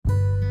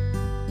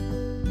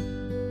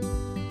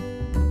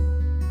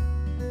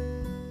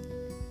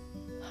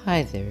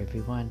Hi there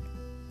everyone,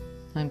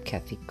 I'm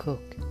Kathy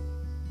Cook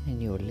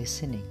and you're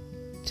listening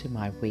to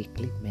my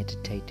weekly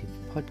meditative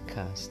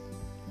podcast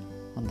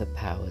on the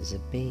powers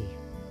of be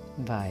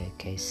via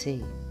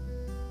KC.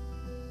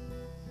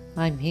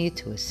 I'm here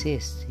to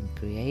assist in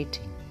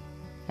creating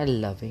a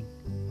loving,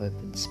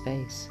 open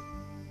space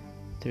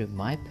through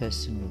my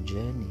personal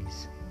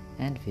journeys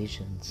and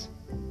visions.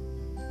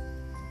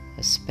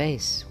 A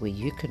space where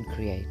you can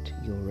create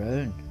your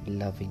own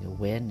loving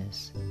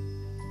awareness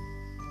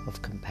of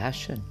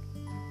compassion,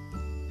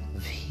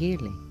 of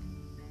healing,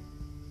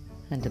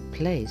 and a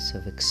place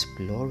of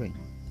exploring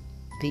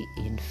the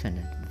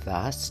infinite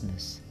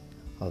vastness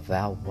of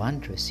our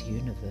wondrous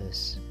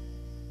universe.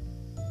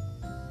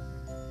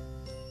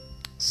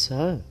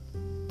 So,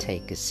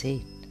 take a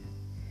seat,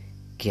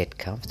 get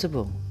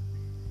comfortable,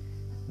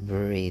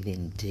 breathe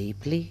in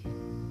deeply,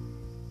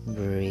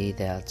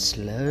 breathe out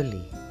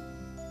slowly,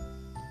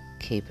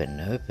 keep an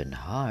open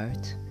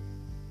heart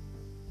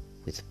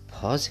with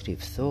positive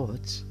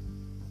thoughts,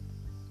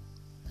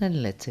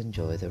 and let's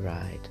enjoy the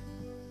ride.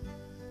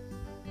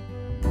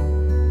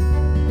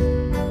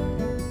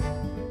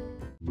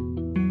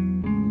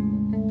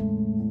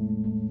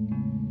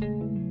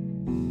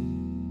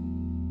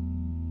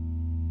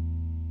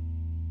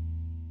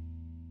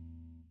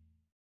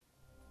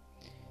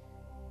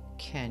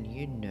 Can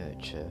you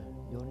nurture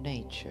your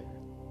nature?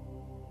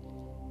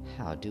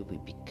 How do we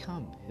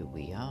become who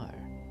we are?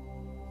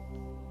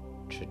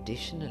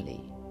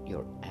 Traditionally,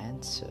 your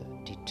answer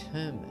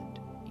determined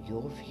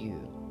your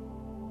view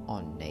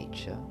on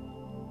nature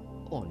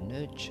or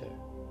nurture,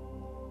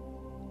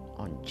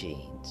 on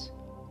genes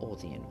or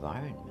the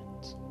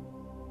environment.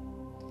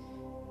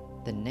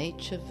 The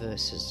nature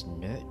versus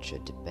nurture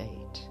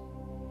debate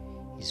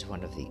is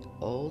one of the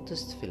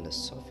oldest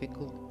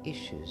philosophical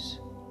issues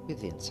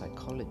within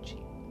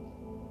psychology.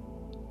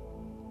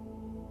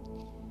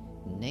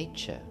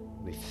 Nature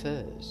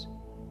refers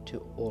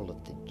to all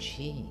of the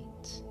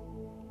genes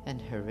and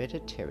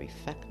hereditary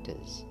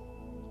factors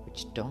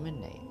which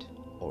dominate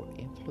or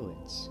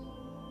influence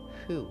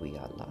who we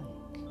are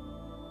like,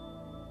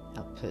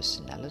 our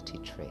personality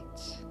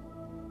traits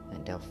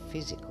and our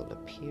physical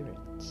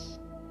appearance,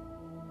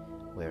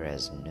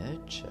 whereas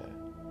nurture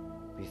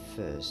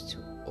refers to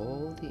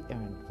all the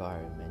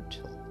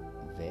environmental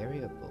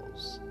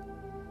variables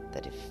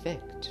that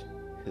affect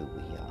who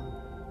we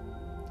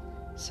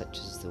are, such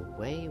as the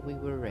way we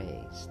were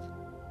raised,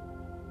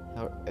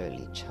 our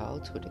early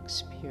childhood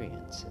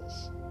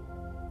experiences,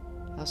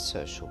 our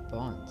social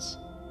bonds,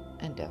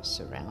 and our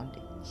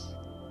surroundings.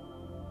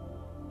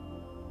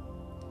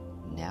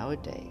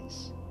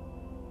 Nowadays,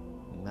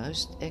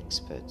 most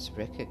experts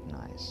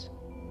recognize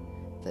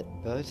that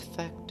both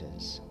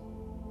factors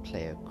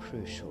play a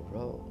crucial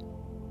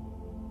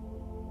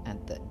role and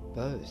that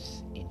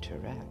both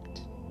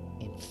interact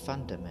in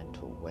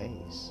fundamental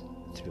ways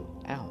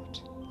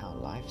throughout our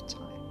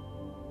lifetime.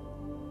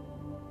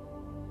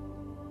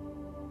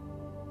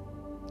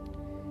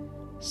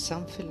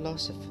 Some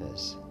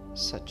philosophers,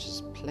 such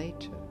as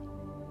Plato,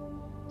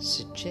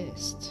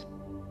 suggest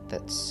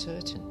that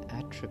certain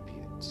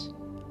attributes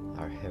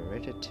are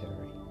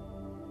hereditary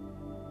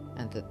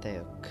and that they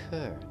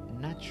occur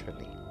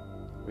naturally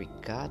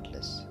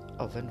regardless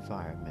of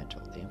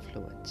environmental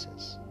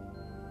influences,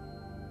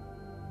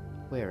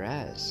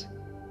 whereas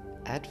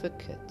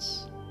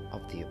advocates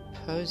of the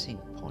opposing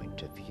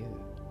point of view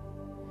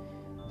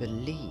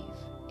believe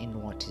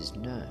in what is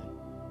known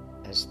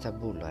as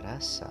tabula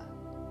rasa,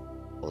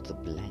 or the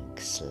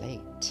blank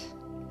slate.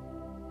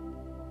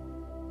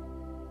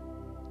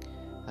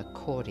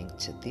 According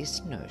to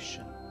this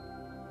notion,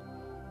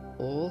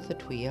 all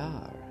that we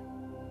are,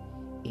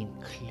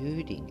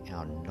 including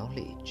our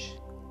knowledge,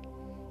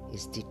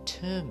 is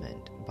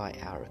determined by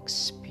our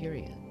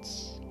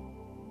experience.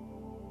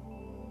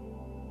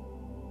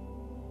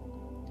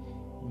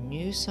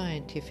 New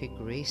scientific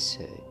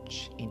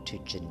research into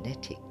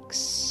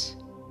genetics,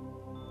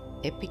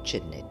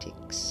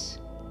 epigenetics,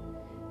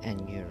 and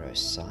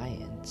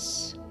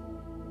neuroscience,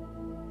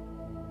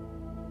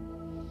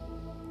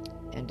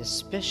 and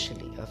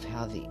especially of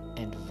how the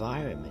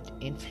environment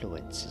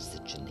influences the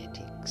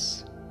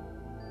genetics,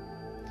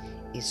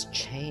 is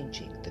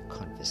changing the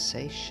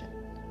conversation.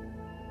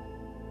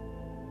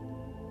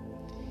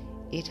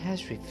 It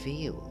has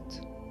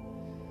revealed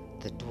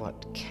that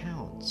what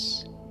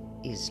counts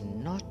is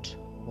not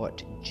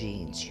what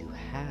genes you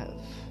have,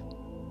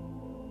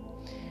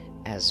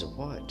 as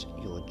what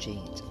your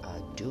genes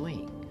are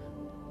doing.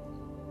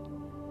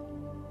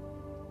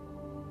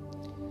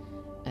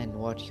 And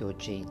what your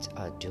genes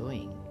are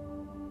doing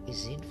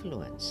is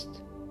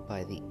influenced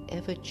by the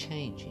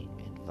ever-changing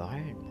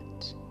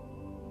environment,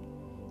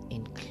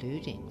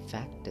 including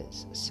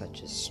factors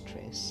such as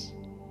stress,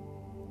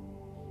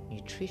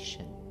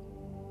 nutrition,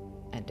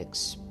 and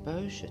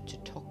exposure to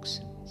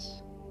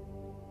toxins.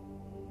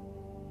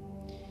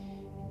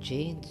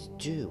 Genes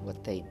do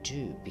what they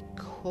do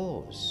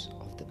because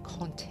of the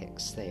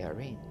context they are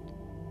in,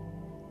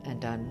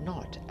 and are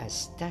not as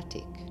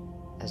static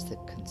as the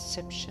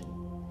conception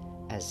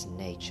as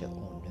nature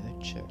or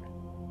nurture.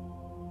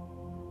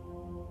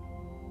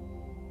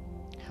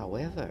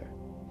 However,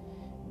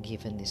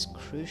 given this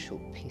crucial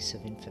piece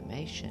of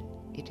information,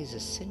 it is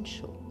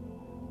essential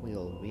we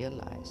all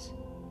realize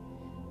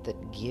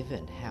that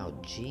given how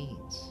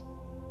genes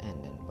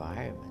and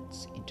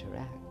environments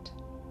interact,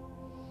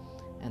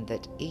 and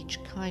that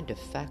each kind of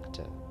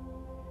factor,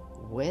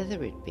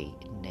 whether it be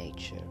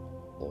nature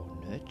or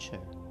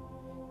nurture,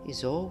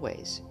 is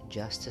always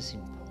just as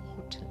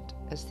important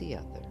as the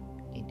other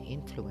in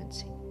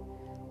influencing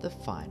the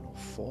final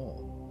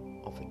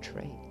form of a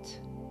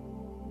trait.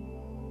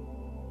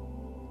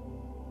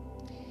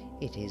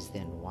 It is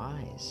then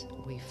wise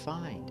we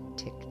find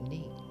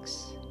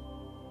techniques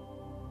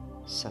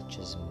such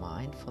as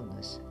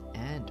mindfulness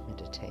and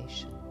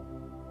meditation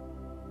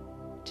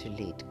to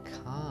lead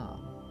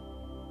calm,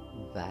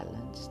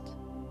 balanced,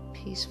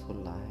 peaceful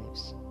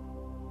lives,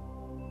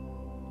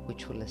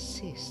 which will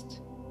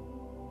assist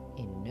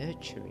in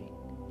nurturing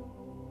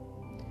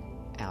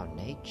our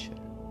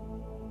nature,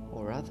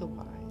 or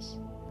otherwise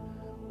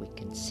we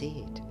can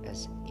see it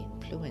as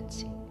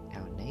influencing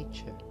our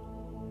nature.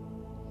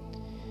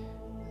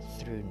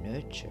 Through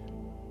nurture,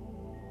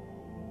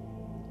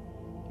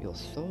 your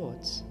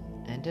thoughts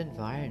and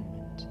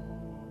environment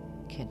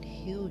can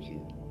heal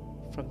you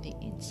from the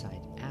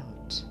inside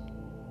out.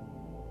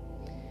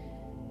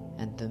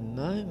 And the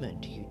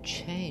moment you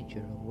change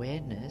your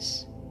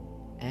awareness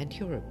and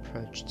your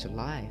approach to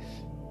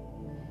life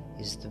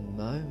is the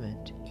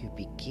moment you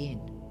begin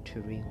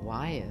to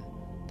rewire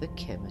the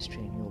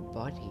chemistry in your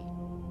body.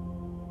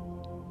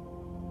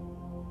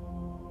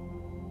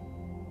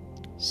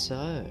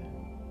 So,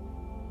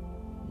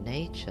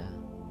 nature,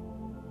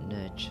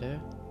 nurture,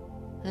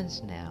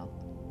 and now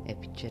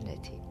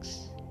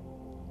epigenetics.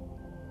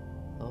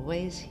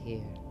 Always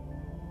here,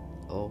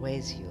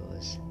 always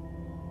yours,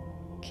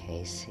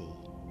 KC.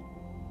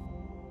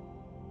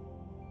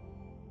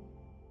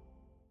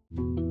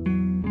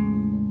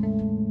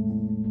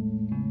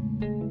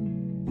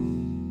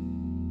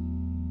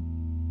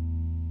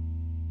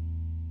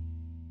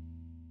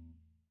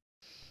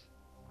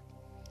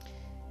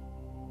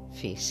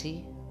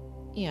 Φύση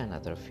ή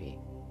ανατροφή.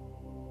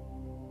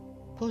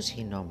 Πώς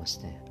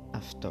γινόμαστε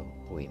αυτό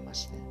που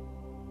είμαστε?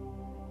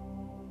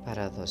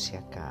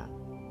 Παραδοσιακά,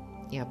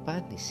 η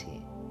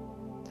απάντηση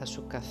θα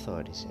σου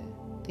καθόριζε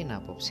την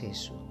άποψή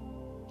σου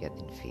για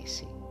την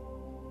φύση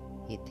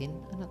ή την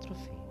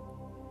ανατροφή,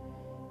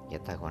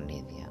 για τα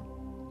γονίδια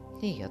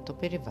ή για το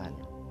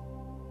περιβάλλον.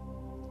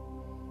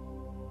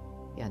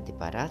 Η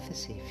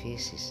αντιπαράθεση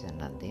φύσης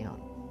εναντίον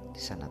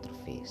της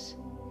ανατροφής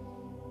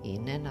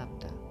είναι ένα από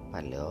τα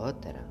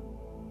παλαιότερα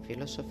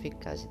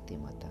φιλοσοφικά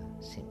ζητήματα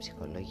στην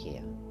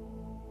ψυχολογία.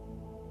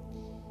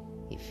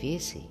 Η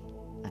φύση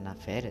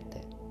αναφέρεται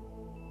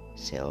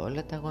σε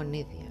όλα τα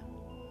γονίδια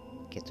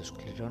και τους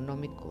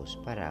κληρονομικούς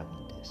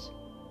παράγοντες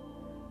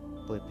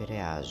που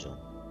επηρεάζουν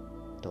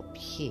το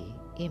ποιοι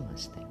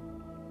είμαστε,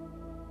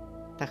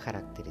 τα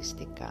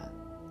χαρακτηριστικά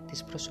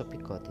της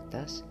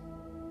προσωπικότητας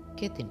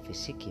και την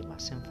φυσική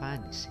μας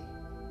εμφάνιση,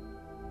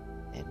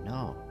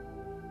 ενώ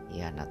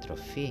η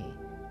ανατροφή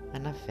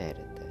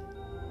αναφέρεται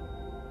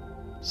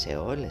σε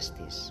όλες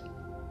τις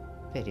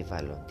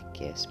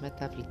περιβαλλοντικές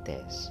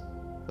μεταβλητές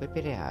που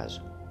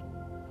επηρεάζουν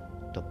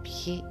το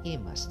ποιοι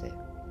είμαστε,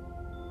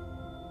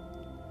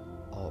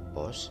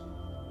 όπως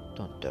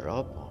τον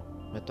τρόπο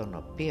με τον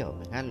οποίο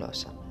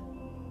μεγαλώσαμε,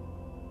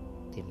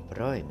 την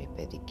πρώιμη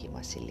παιδική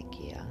μας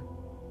ηλικία,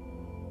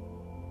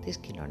 τις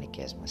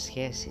κοινωνικές μας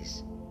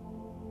σχέσεις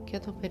και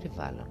το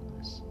περιβάλλον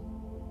μας.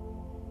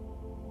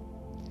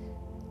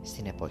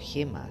 Στην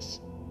εποχή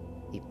μας,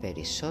 οι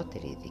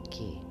περισσότεροι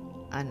ειδικοί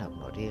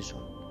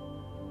αναγνωρίζουν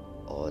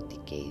ότι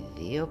και οι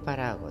δύο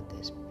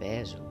παράγοντες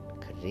παίζουν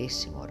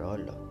κρίσιμο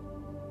ρόλο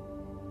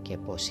και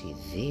πως οι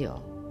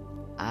δύο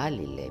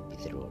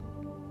αλληλεπιδρούν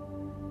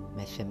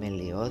με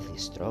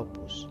θεμελιώδεις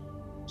τρόπους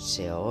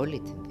σε όλη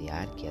την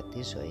διάρκεια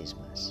της ζωής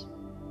μας.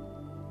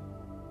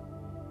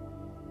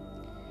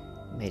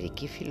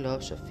 Μερικοί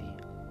φιλόσοφοι,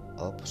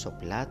 όπως ο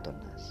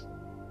Πλάτωνας,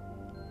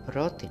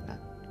 πρότειναν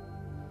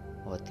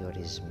ότι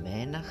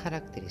ορισμένα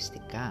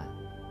χαρακτηριστικά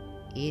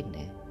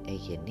είναι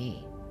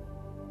εγενή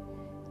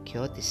και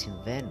ότι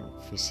συμβαίνουν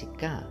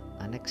φυσικά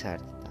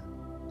ανεξάρτητα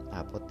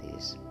από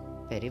τις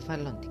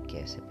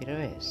περιβαλλοντικές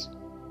επιρροές,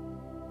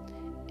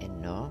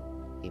 ενώ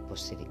οι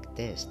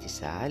υποστηρικτές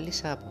της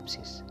άλλης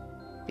άποψης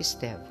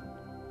πιστεύουν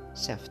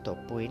σε αυτό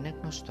που είναι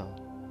γνωστό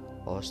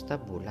ως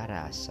ταμπούλα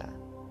ράσα,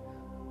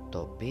 το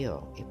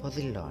οποίο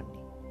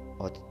υποδηλώνει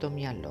ότι το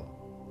μυαλό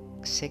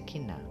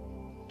ξεκινά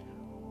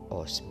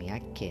ως μια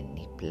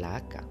κενή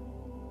πλάκα.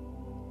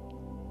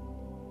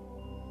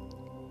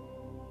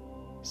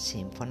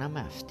 Σύμφωνα με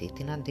αυτή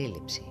την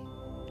αντίληψη,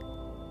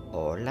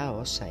 όλα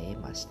όσα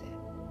είμαστε,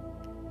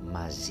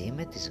 μαζί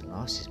με τις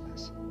γνώσεις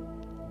μας,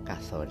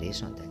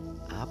 καθορίζονται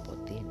από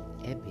την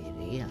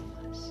εμπειρία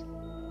μας.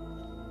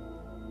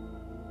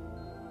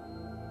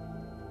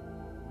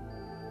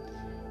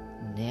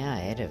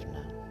 Νέα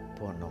έρευνα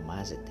που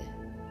ονομάζεται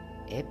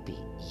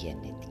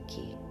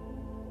epigenetics,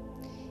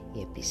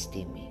 η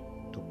επιστήμη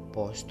του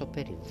πώς το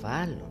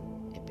περιβάλλον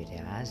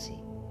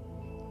επηρεάζει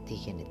τη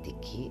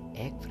γενετική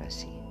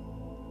έκφραση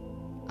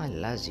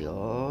αλλάζει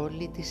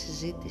όλη τη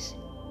συζήτηση.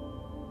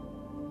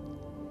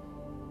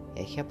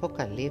 Έχει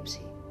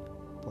αποκαλύψει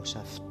πως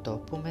αυτό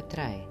που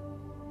μετράει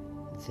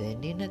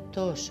δεν είναι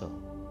τόσο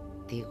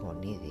τι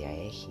γονίδια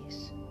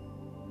έχεις,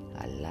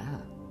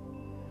 αλλά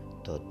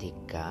το τι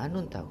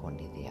κάνουν τα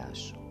γονίδια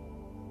σου.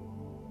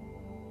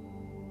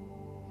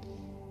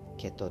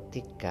 Και το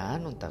τι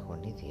κάνουν τα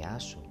γονίδια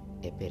σου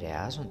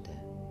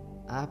επηρεάζονται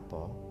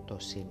από το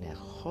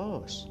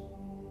συνεχώς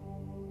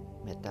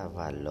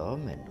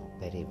μεταβαλλόμενο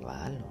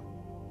περιβάλλον,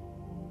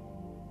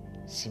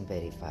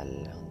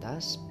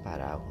 συμπεριβάλλοντας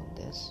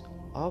παράγοντες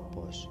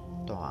όπως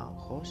το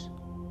άγχος,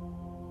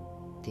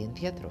 την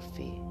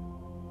διατροφή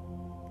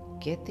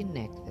και την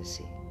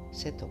έκθεση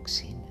σε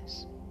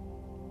τοξίνες.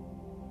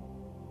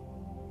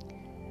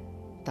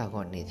 Τα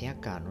γονίδια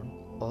κάνουν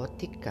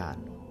ό,τι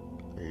κάνουν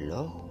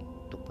λόγω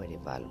του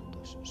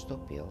περιβάλλοντος στο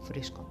οποίο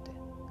βρίσκονται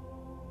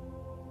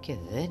και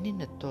δεν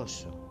είναι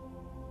τόσο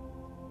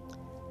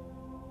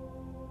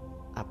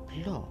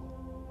απλό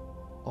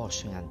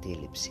όσο η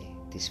αντίληψη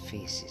της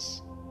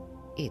φύσης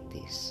ή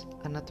της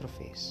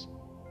ανατροφής.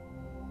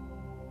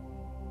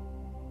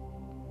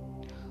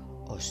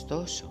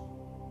 Ωστόσο,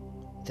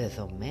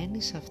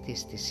 δεδομένης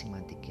αυτής της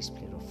σημαντικής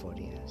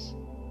πληροφορίας,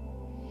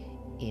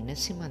 είναι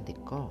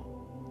σημαντικό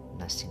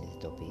να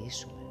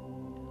συνειδητοποιήσουμε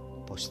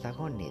πως τα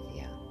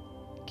γονίδια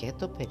και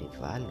το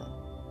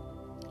περιβάλλον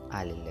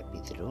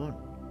αλληλεπιδρούν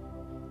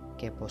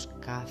και πως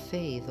κάθε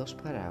είδος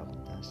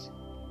παράγοντας,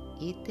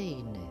 είτε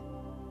είναι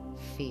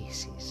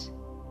φύσης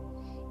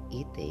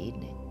είτε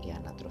είναι η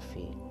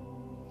ανατροφή,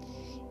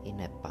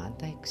 είναι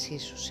πάντα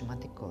εξίσου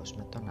σημαντικός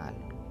με τον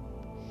άλλον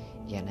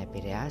για να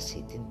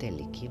επηρεάσει την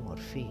τελική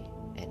μορφή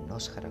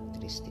ενός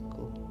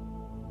χαρακτηριστικού.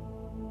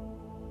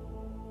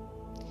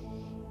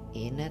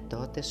 Είναι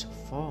τότε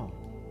σοφό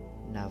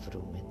να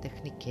βρούμε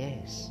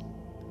τεχνικές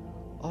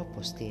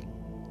όπως την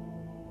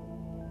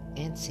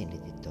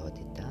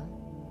ενσυνειδητότητα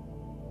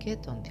και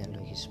τον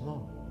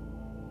διαλογισμό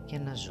για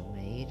να ζούμε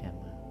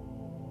ήρεμα,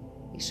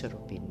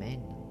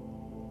 ισορροπημένα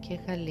και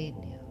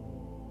γαλήνια,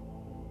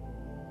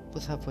 που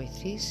θα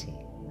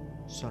βοηθήσει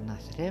στο να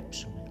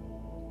θρέψουμε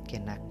και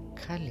να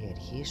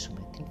καλλιεργήσουμε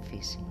την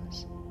φύση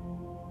μας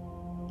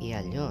ή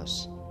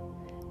αλλιώς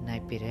να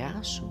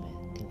επηρεάσουμε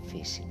την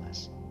φύση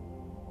μας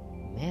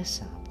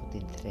μέσα από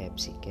την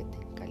θρέψη και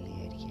την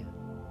καλλιέργεια.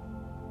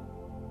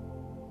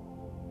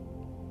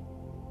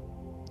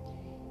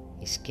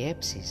 Οι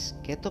σκέψεις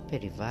και το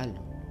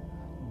περιβάλλον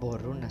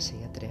μπορούν να σε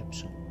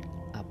γιατρέψουν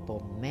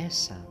από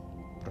μέσα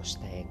προς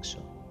τα έξω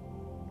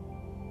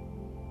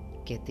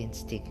και την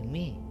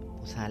στιγμή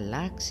που θα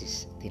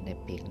αλλάξεις την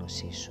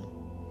επίγνωσή σου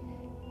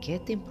και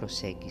την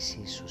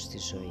προσέγγιση σου στη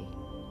ζωή,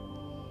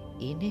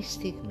 είναι η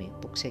στιγμή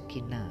που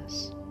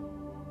ξεκινάς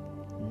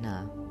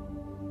να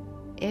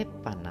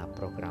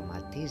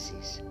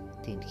επαναπρογραμματίζεις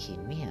την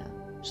χημεία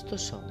στο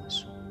σώμα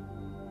σου.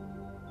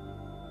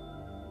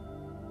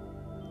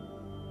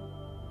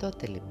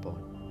 Τότε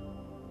λοιπόν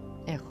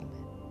έχουμε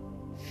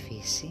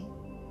φύση,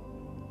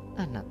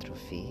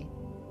 ανατροφή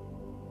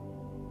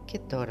και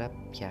τώρα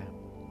πια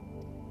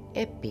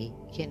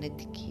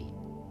επιγενετική.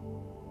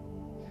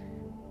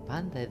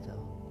 Πάντα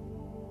εδώ,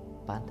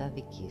 πάντα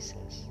δική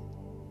σας,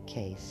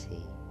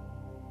 Casey.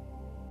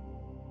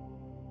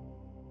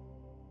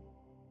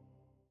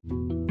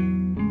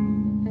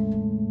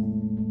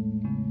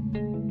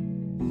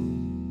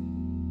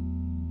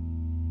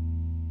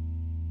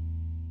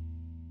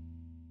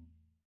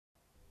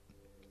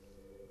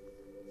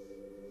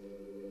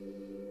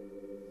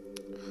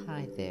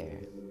 Hi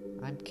there,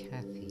 I'm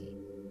Kathy,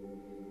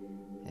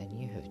 and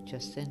you have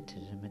just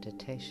entered a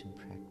meditation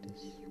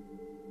practice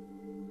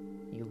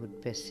you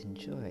would best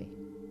enjoy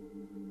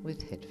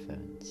with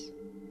headphones.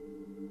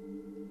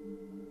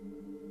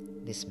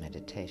 This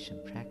meditation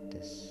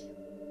practice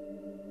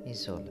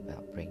is all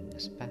about bringing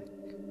us back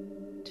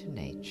to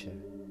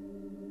nature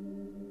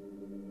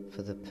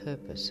for the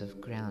purpose of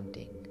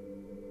grounding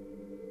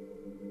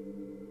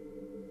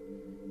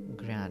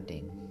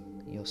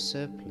your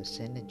surplus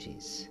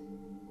energies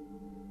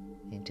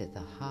into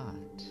the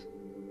heart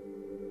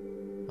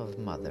of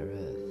Mother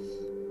Earth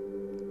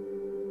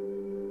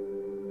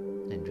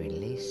and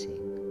releasing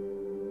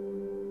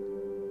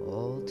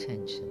all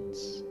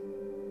tensions,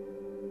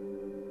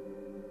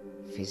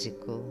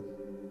 physical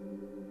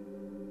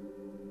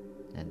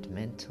and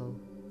mental,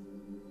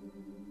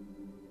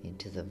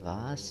 into the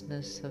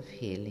vastness of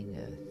healing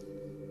Earth.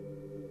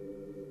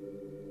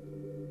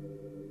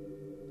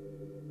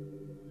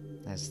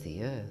 As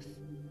the Earth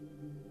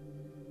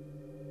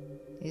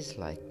is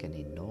like an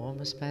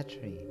enormous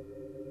battery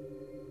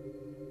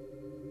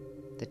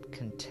that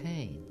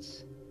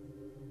contains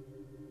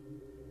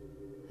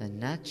a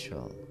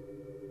natural,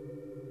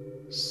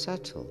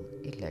 subtle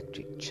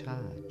electric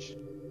charge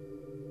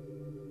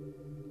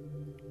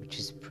which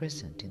is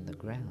present in the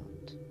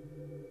ground.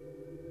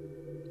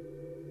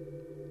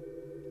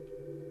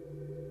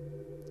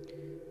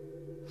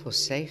 For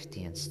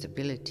safety and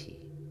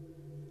stability,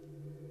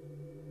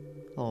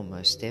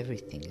 almost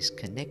everything is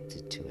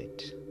connected to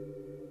it.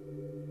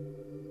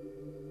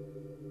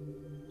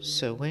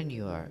 So when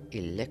you are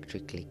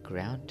electrically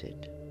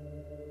grounded,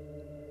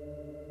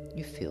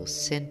 you feel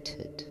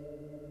centered,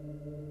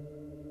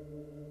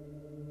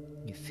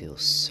 you feel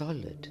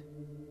solid,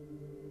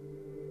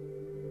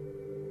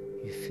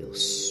 you feel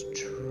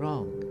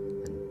strong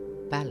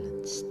and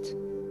balanced,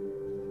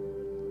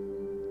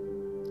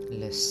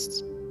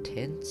 less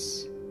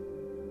tense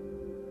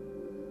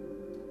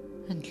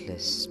and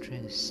less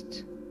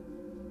stressed.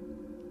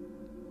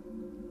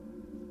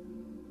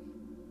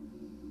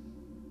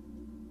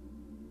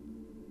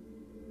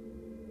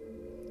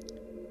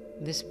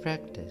 This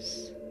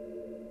practice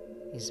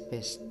is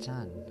best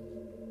done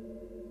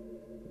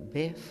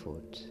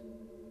barefoot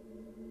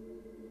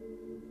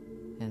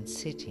and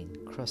sitting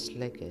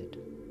cross-legged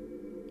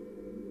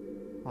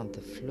on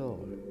the floor,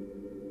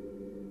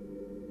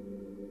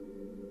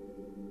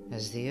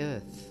 as the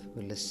earth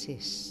will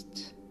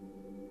assist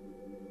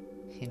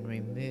in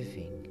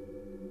removing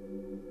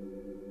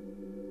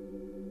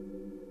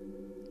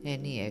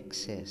any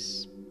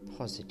excess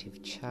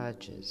positive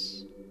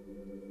charges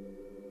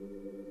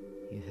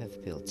you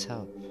have built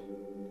up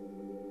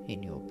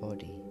in your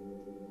body.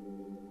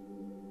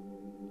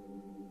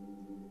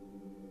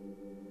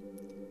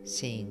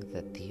 Seeing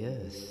that the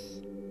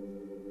earth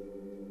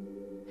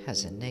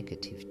has a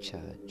negative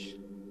charge.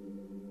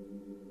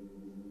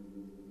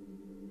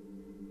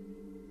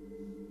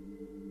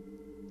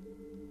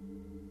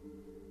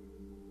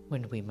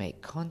 When we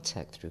make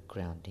contact through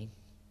grounding,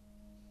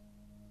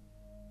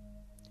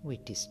 we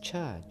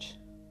discharge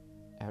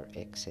our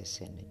excess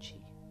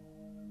energy,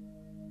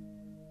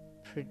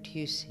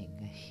 producing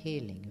a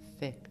healing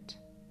effect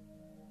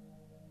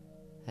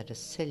at a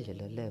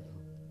cellular level.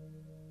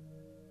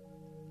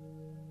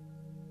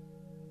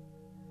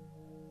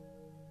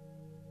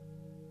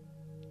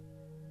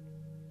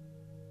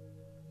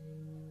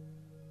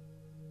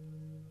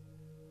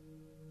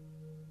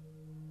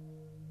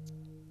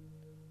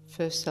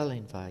 First, I'll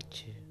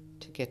invite you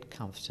to get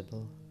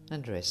comfortable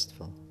and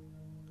restful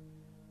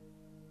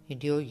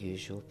in your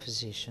usual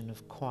position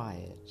of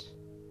quiet,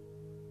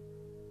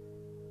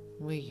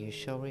 where you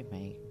shall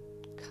remain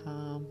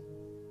calm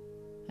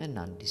and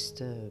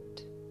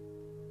undisturbed.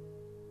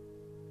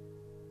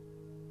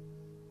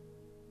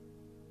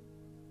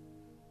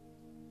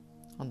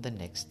 On the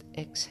next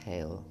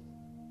exhale,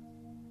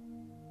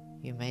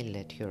 you may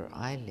let your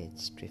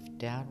eyelids drift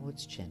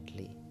downwards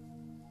gently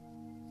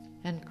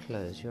and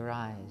close your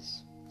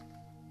eyes.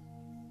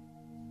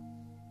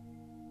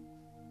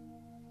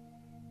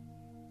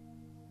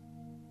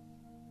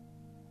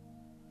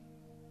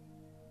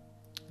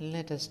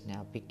 Let us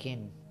now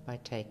begin by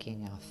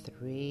taking our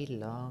 3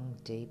 long,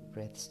 deep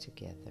breaths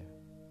together.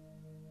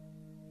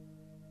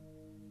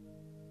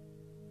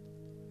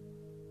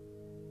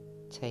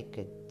 Take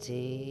a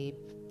deep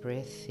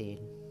breath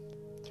in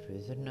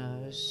through the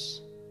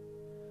nose.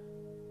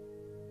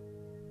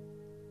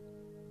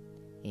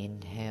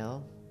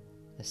 Inhale,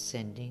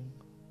 ascending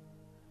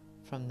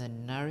from the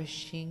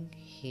nourishing,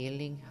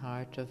 healing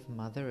heart of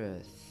Mother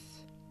Earth,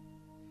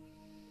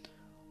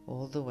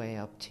 all the way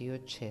up to your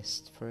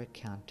chest for a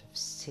count of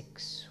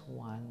 6.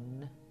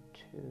 1,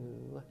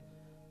 2,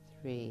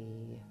 3,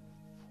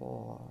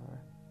 4,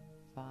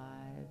 5,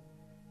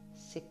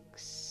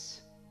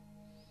 6.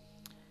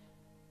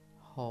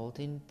 Hold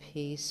in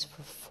peace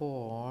for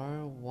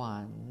 4.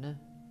 1,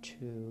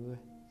 2,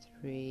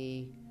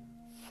 3,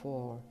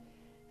 4.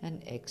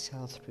 And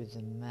exhale through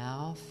the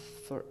mouth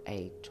for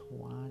 8.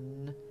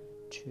 1,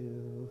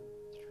 2,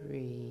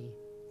 3,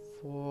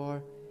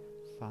 4,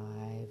 5,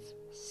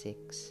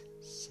 6,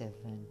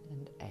 7,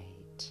 and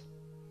 8.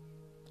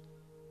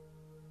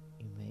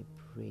 You may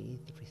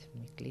breathe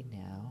rhythmically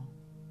now.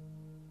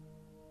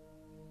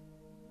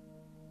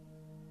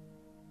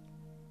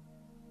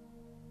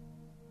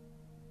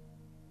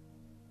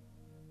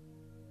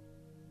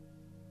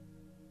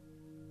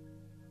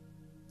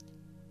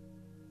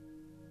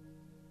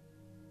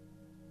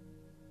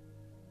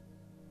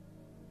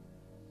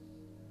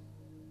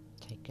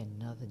 Take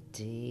another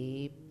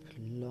deep,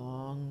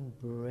 long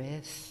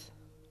breath,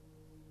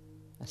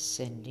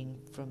 ascending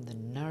from the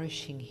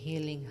nourishing,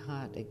 healing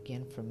heart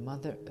again from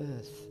Mother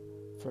Earth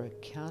for a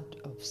count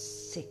of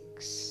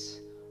 6.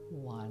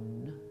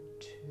 1,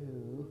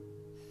 2,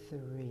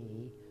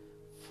 3,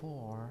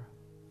 4,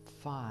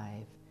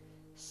 5,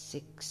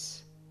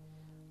 6.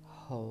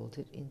 Hold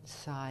it in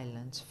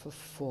silence for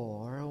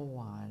 4.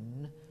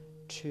 1,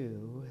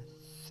 2,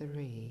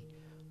 3,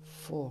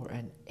 4.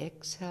 And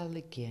exhale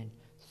again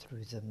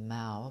through the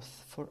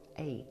mouth for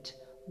 8.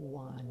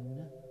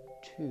 1,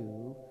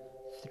 2,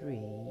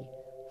 3,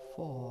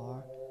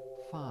 4,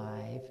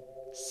 5,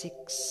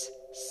 6,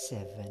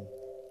 7,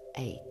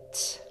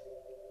 8.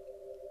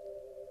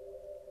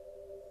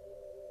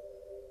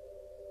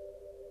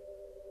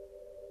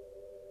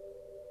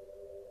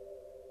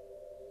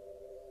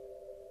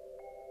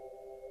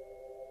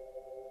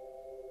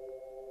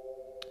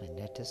 And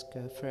let us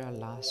go for our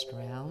last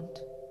round.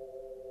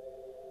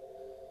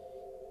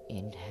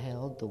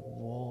 Inhale the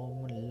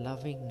warm,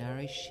 loving,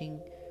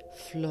 nourishing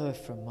flow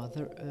from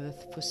Mother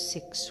Earth for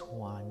 6.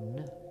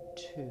 1,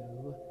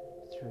 2,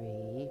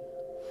 3,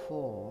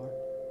 4,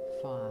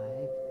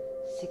 5,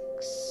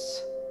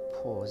 6.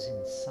 Pause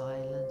in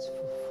silence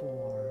for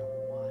 4.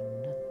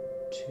 1,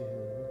 2,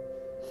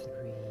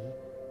 3,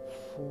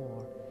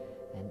 4.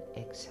 And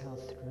exhale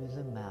through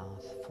the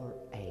mouth for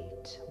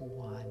 8.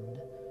 1,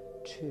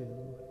 2,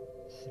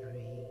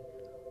 3,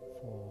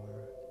 4,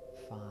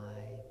 5,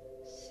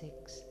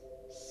 6,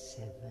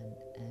 7,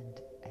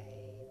 and 8.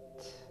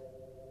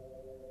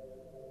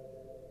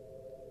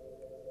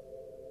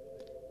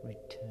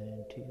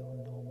 Return to your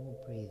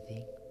normal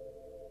breathing.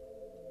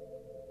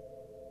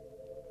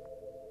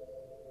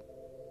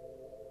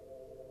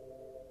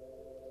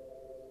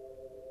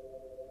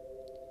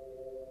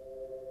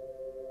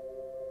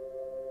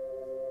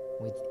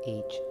 With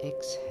each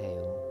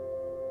exhale,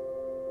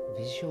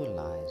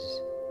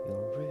 visualize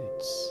your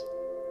roots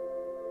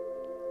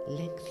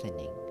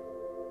lengthening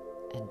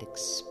and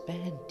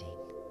expanding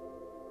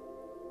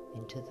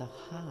into the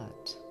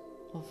heart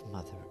of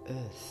Mother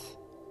Earth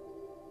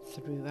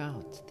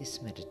throughout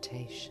this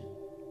meditation.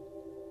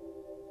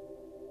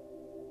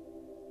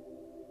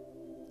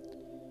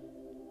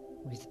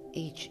 With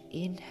each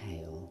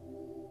inhale,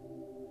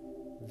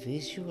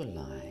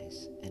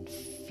 visualize and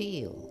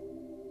feel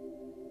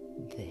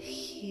the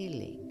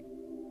healing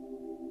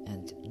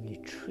and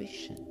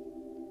nutrition,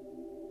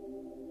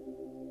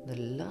 the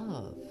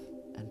love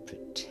and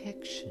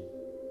protection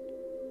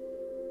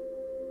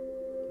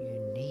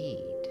you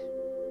need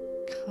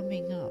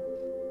coming up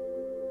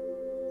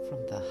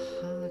from the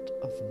heart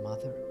of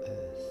Mother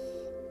Earth.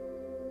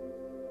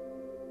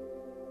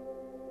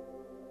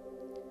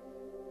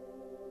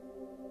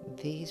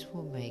 These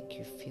will make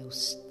you feel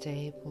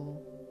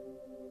stable,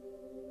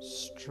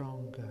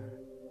 stronger,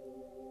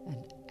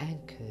 and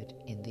anchored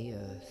in the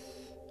earth.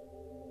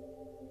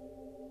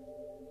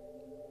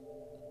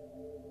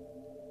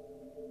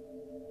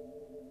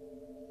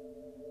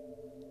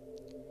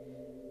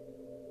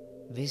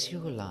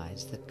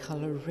 Visualize the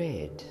color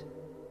red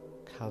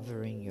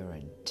covering your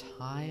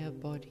entire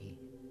body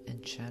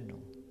and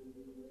channel,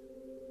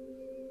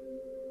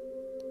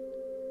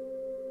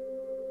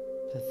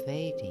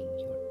 pervading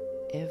your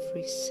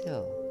every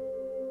cell,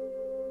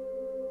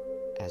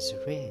 as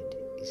red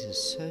is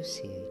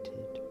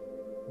associated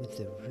with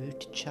the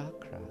root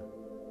chakra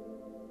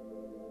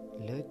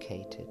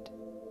located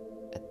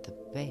at the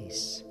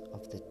base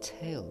of the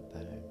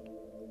tailbone.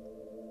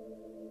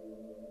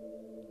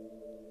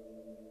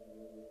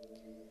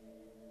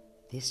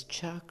 This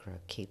chakra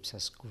keeps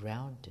us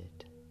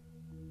grounded,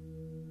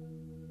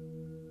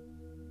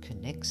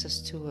 connects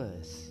us to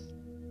earth,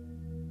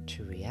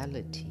 to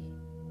reality,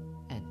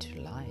 and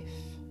to life.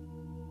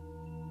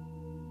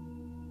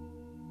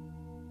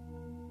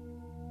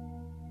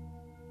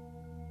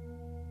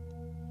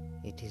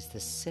 It is the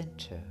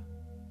center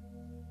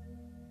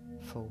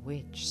for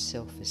which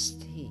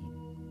self-esteem,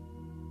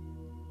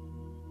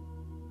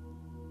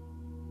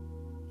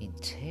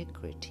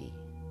 integrity,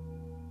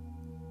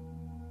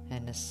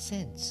 and a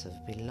sense of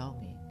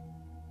belonging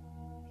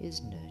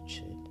is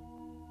nurtured.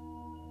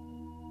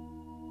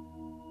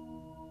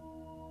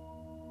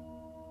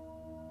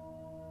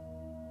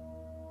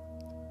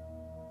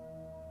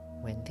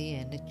 When the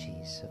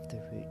energies of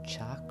the root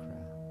chakra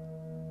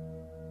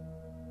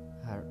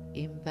are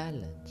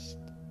imbalanced,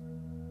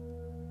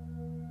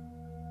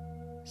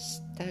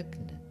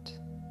 stagnant,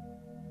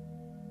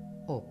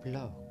 or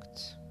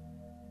blocked,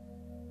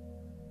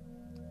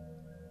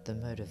 the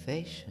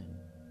motivation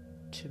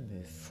to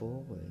move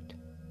forward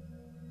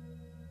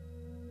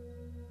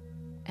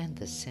and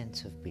the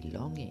sense of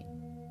belonging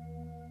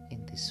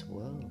in this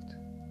world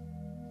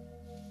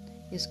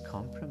is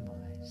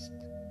compromised.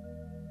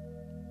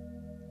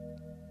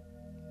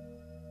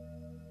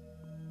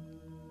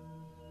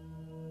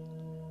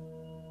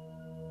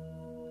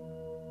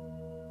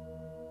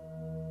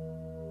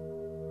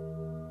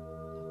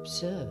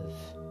 Observe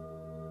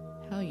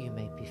how you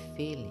may be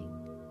feeling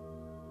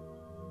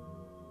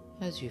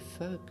as you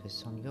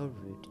focus on your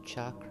root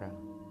chakra.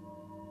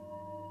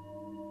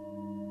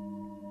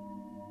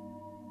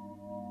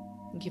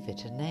 Give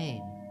it a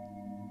name.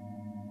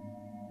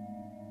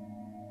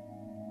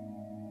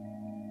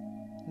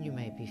 You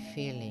may be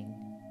feeling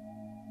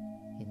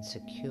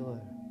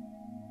insecure.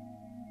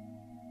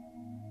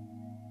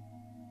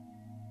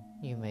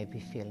 You may be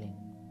feeling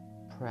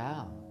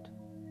proud.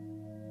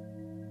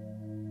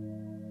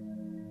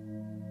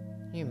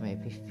 You may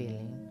be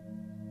feeling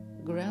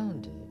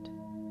grounded.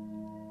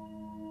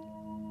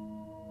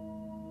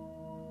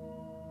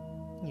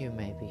 You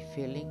may be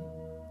feeling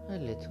a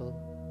little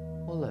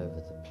all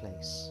over the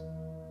place.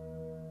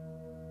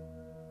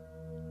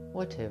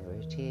 Whatever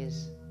it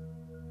is,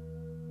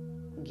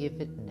 give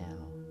it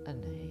now a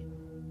name.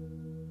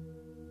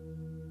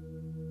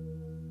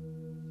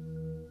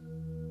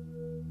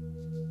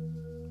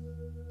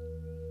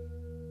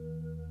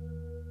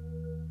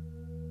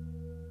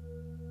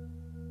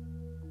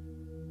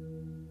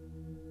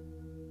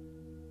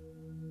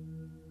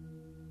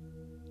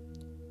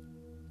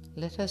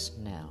 Let us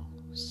now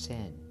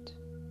send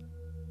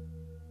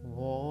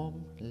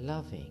warm,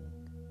 loving,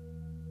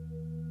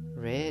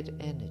 red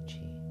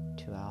energy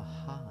to into our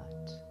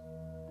heart.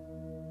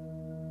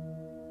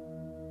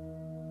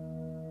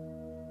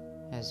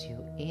 As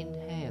you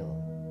inhale,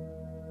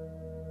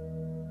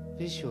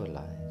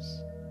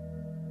 visualize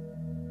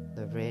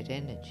the red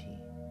energy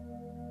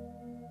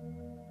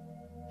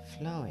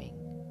flowing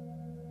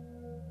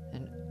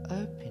and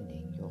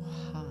opening your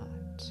heart.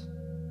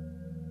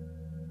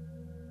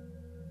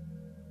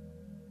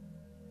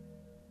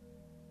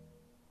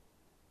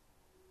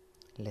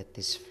 Let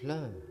this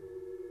flow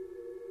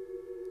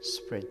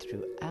spread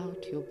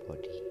throughout your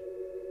body.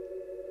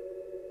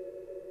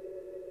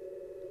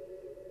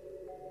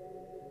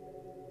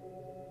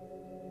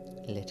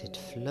 Let it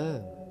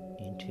flow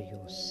into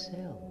your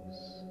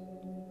cells.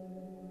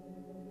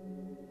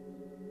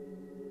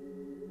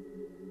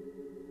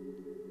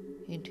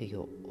 Into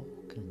your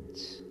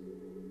organs,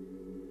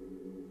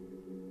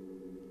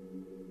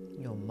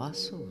 your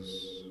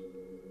muscles,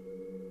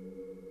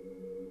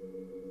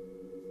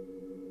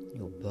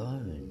 your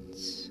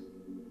bones,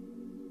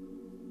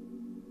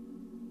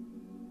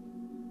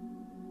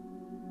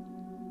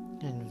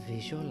 and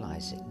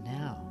visualize it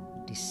now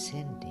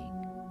descending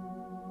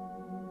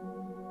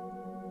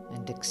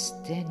and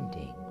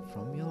extending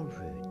from your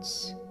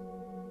roots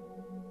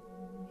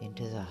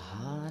into the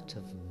heart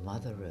of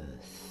Mother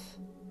Earth.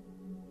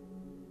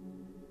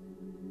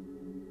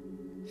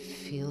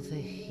 Feel the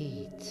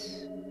heat,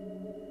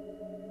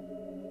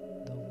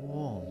 the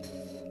warmth,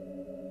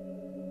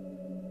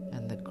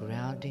 and the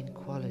grounding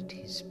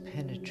qualities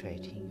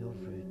penetrating your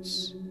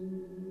roots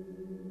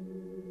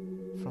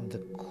from the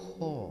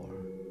core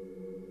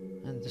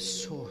and the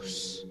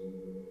source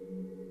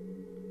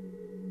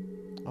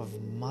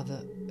of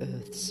Mother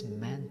Earth's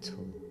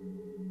mantle.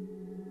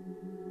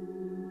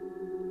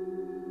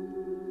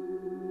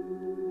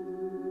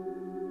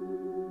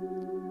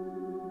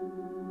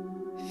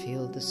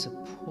 Feel the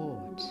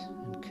support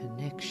and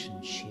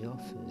connection she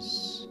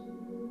offers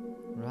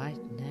right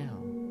now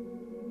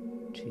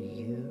to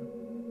you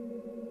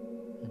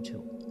and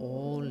to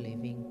all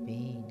living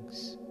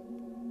beings.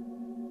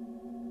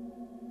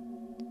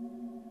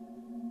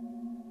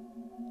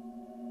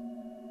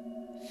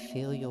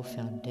 Feel your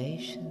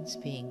foundations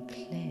being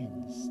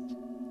cleansed,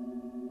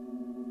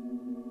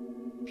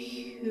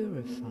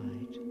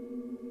 purified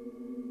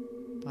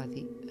by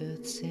the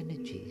Earth's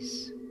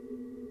energies,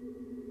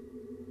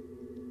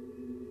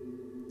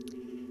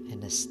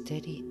 and a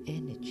steady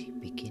energy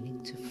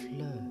beginning to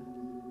flow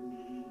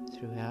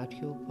throughout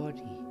your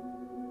body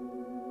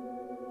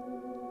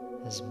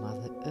as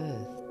Mother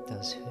Earth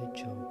does her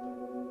job.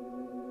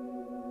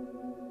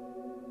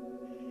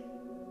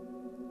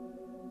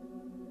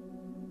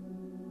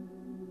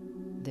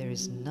 There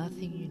is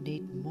nothing you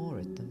need more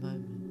at the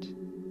moment.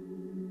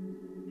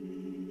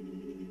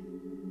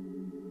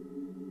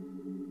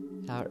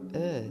 Our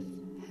Earth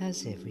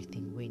has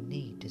everything we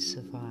need to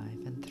survive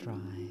and thrive.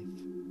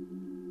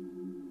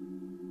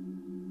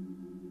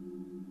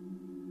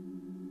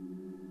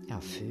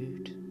 Our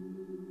food,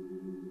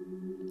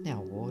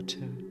 our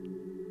water,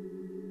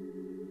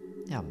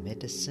 our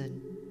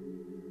medicine,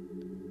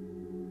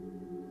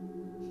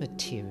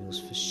 materials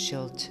for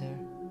shelter,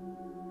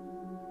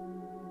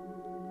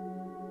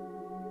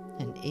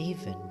 and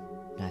even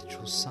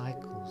natural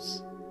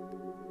cycles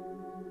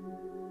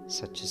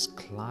such as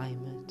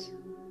climate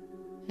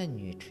and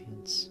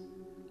nutrients.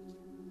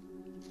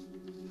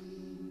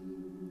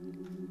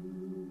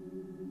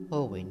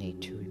 All we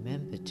need to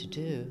remember to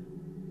do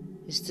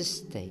is to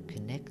stay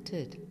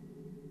connected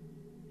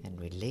and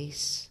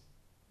release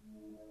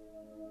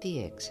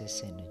the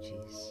excess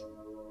energies.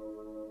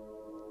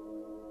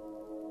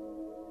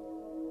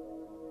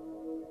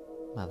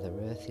 Mother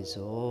Earth is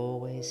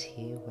always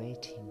here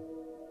waiting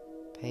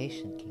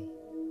patiently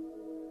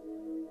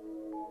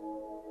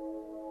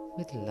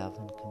with love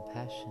and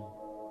compassion.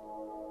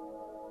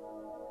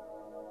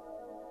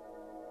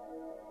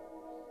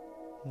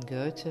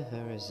 Go to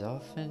her as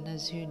often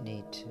as you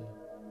need to.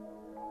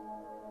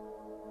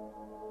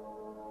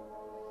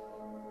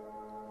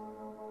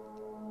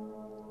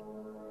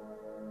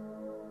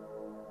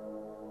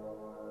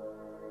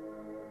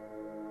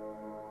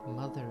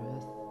 Mother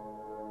Earth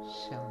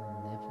shall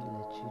never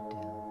let you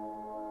down.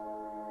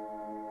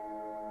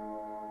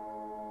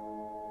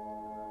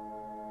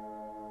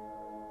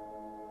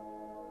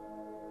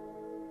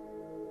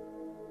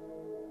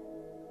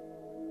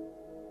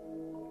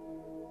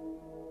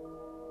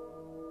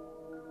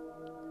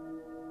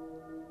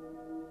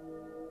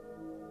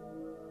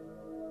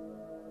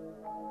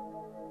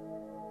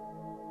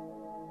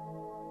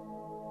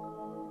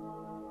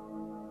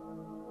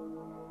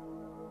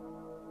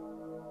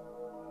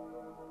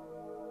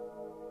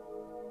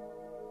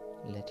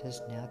 Let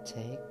us now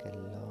take a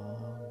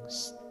long,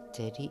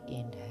 steady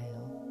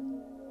inhale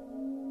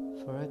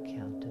for a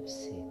count of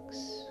 6.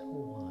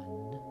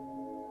 1,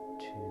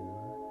 2,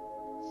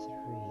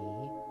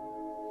 3,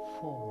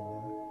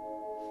 4,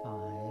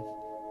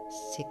 5,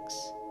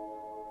 6.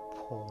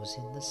 Pause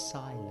in the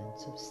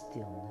silence of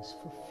stillness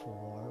for 4.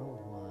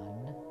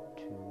 1,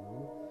 2,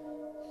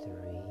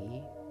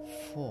 3,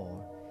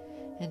 4.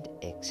 And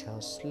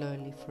exhale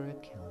slowly for a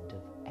count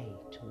of 8.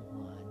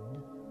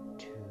 1,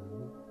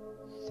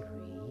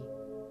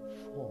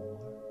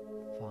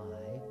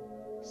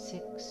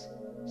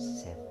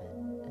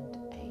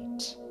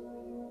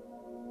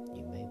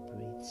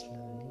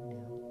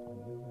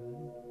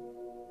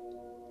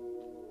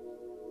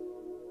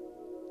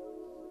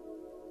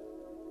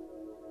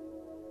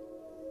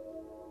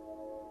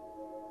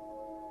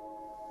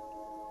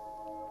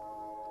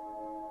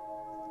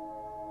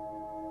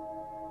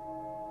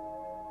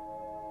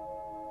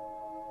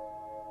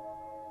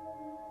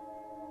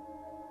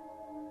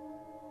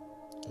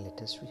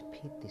 Let us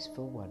repeat this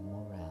for one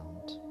more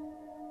round.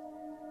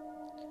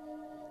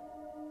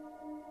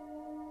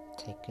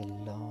 Take a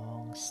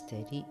long,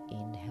 steady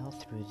inhale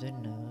through the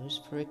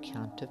nose for a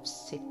count of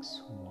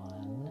 6.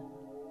 1,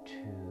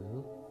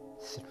 2,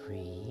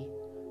 3,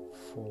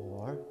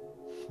 4,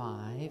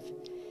 5,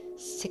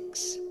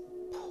 6.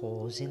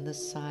 Pause in the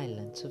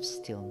silence of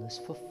stillness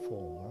for 4.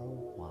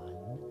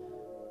 1,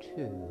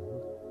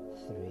 2,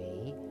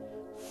 3,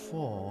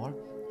 4,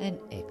 and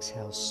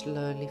exhale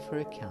slowly for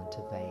a count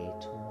of 8.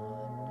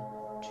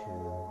 1, 2,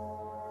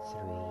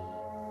 3,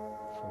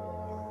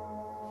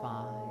 4,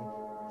 5,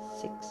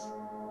 6,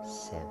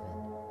 7,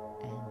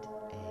 and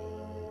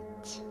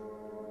 8.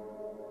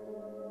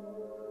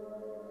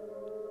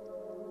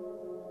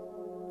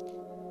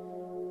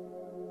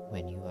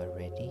 When you are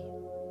ready,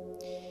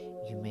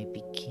 you may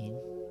begin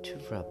to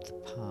rub the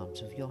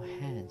palms of your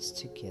hands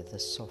together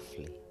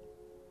softly.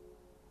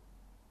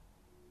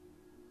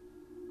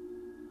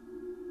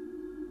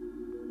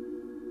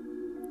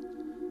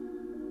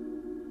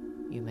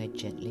 You may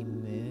gently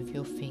move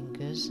your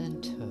fingers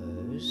and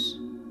toes.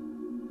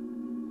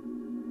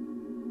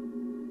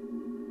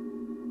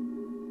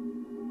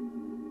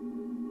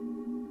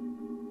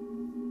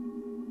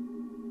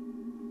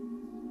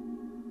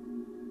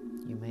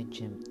 You may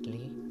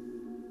gently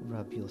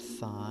rub your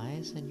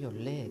thighs and your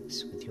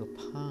legs with your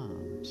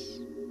palms,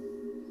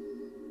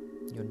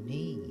 your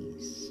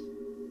knees.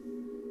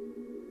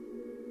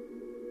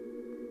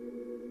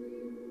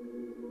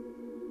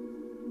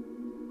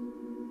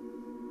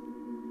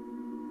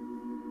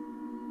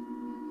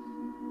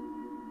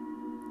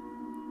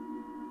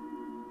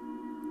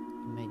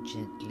 You may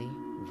gently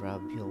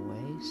rub your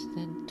waist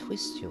and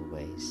twist your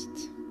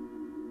waist.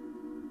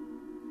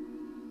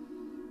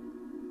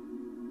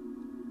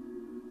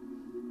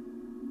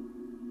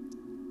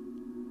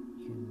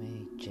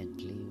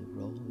 Gently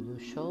roll your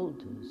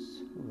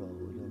shoulders,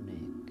 roll your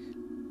neck.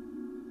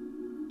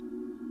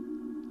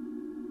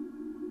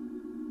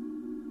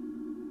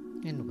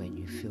 And when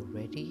you feel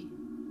ready,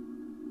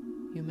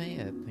 you may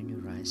open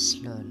your eyes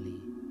slowly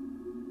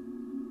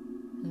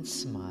and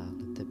smile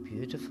at the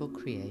beautiful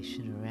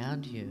creation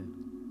around you.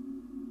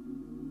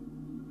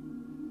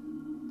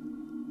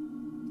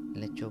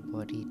 Let your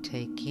body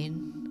take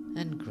in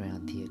and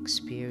ground the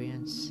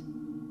experience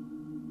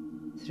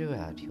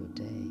throughout your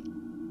day.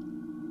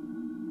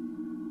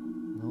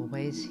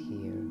 Always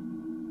here,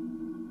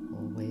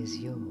 always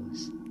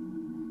yours,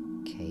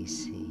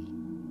 KC.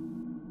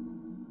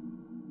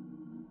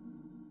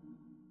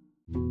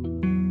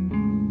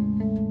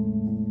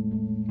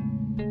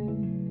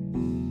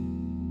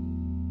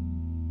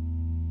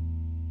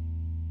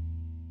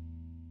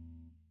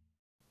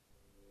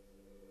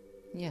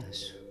 Γεια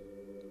σου,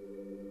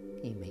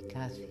 είμαι η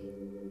Κάθη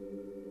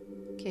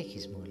και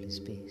έχεις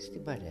μόλις μπει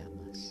στην παρέα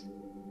μας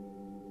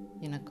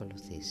για να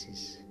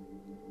ακολουθήσεις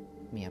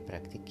μια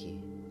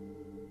πρακτική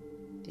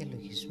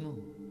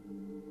διαλογισμού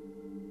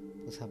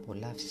που θα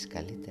απολαύσεις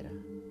καλύτερα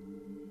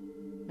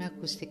με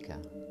ακουστικά.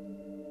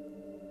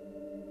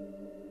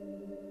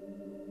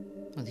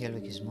 Ο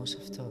διαλογισμός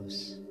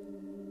αυτός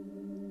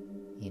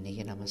είναι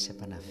για να μας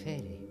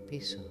επαναφέρει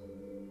πίσω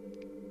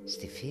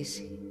στη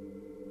φύση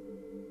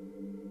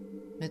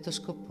με το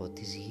σκοπό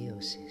της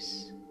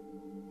γείωσης.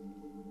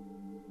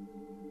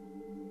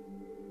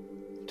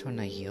 Το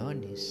να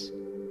γιώνεις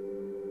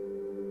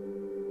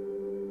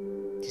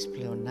τις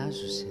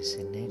πλεονάζουσες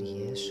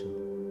ενέργειές σου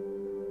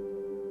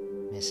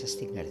μέσα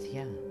στην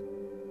καρδιά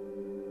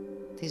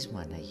της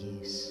Μάνα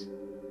Γης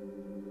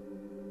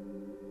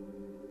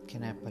και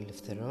να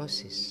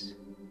απελευθερώσεις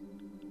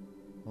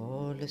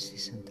όλες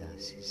τις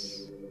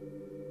εντάσεις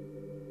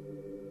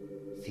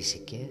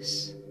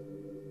φυσικές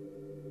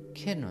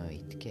και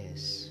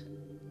νοητικές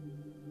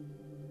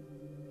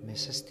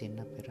μέσα στην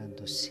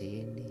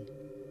απεραντοσύνη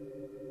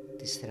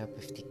της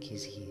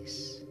θεραπευτικής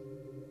γης.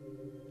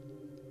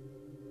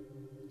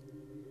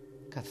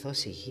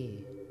 Καθώς η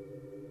γη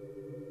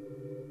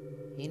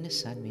είναι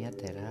σαν μια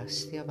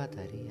τεράστια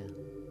μπαταρία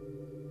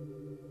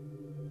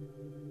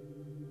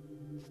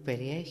που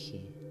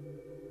περιέχει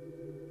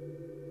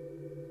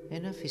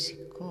ένα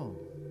φυσικό,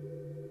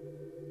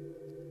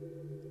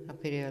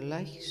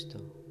 απεριελάχιστο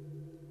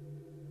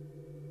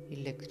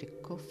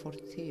ηλεκτρικό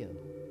φορτίο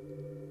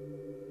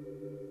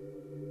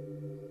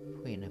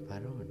που είναι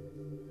παρόν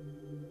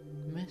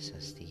μέσα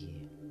στη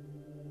γη.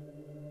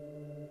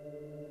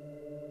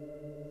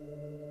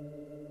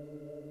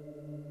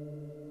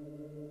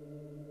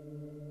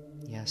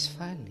 Η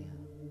ασφάλεια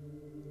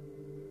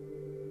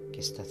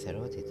και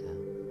σταθερότητα,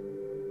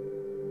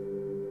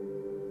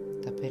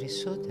 τα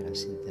περισσότερα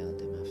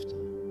συνδέονται με αυτό.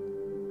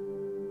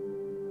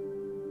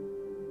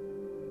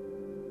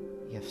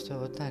 Γι'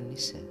 αυτό όταν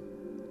είσαι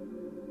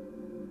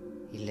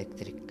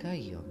ηλεκτρικά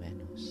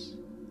γιωμένος,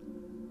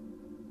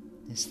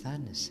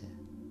 αισθάνεσαι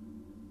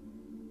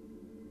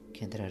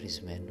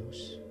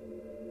κεντραρισμένος,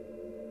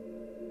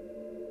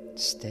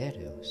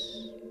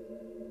 στέρεος.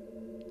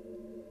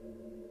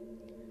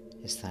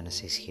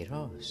 Αισθάνεσαι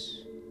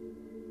ισχυρός,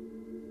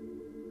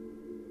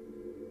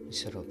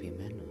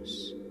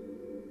 ισορροπημένος.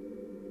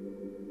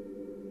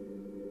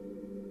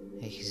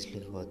 έχεις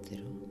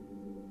λιγότερο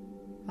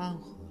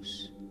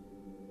άγχος,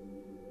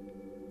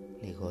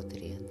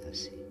 λιγότερη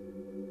ένταση.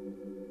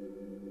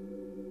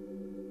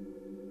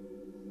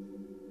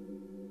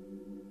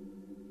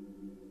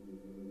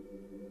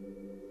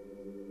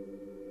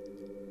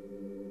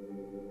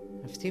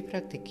 Αυτή η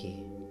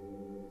πρακτική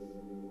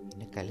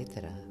είναι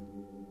καλύτερα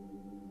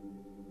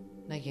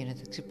να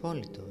γίνεται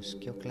ξυπόλυτος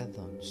και ο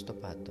κλαδόν στο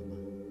πάτωμα,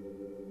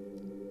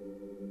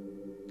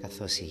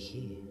 καθώς η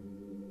γη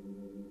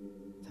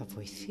θα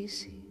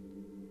βοηθήσει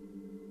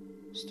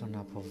στο να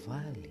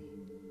αποβάλει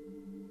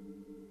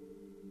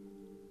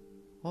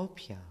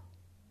όποια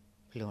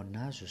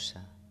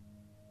πλεονάζουσα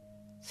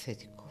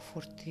θετικό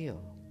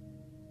φορτίο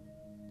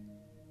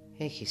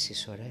έχει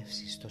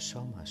συσσωρεύσει στο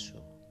σώμα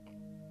σου,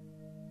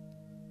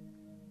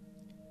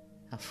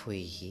 αφού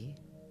η γη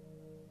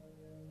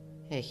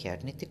έχει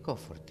αρνητικό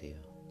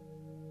φορτίο.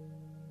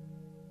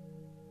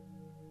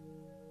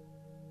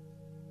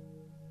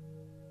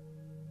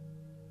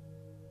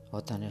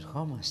 Όταν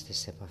ερχόμαστε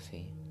σε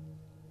επαφή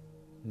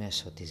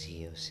μέσω της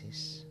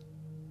γείωσης,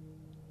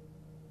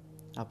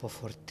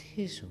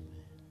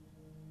 αποφορτίζουμε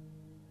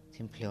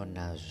την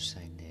πλεονάζουσα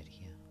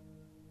ενέργεια,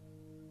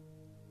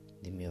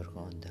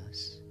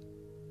 δημιουργώντας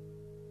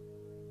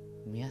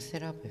μια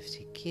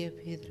θεραπευτική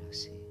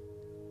επίδραση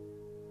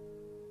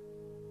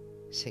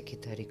σε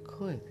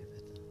κυταρικό επίπεδο.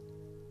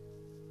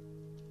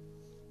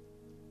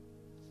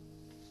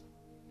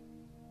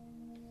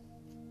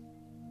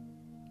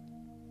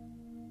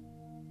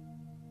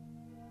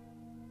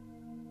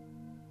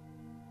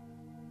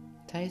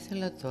 Θα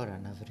ήθελα τώρα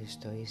να βρεις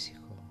το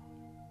ήσυχο,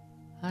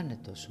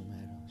 άνετο σου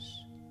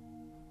μέρος,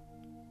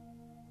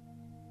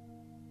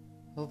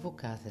 όπου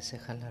κάθεσαι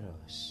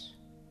χαλαρός,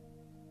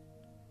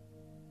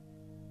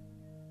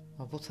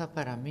 όπου θα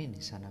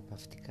παραμείνεις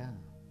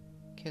αναπαυτικά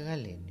και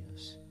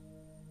γαλήνιος,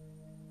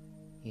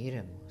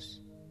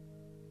 ήρεμος,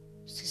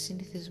 στη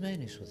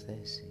συνηθισμένη σου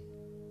θέση.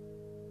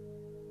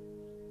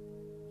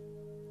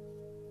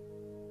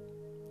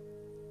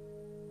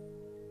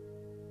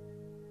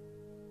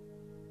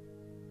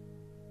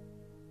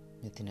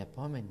 Με την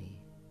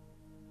επόμενη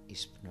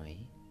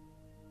εισπνοή,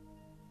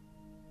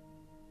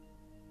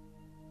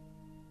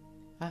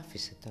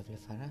 άφησε τα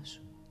βλεφαρά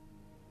σου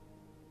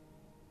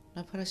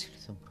να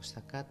παρασυρθούν προς τα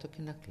κάτω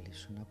και να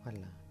κλείσουν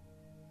απαλά.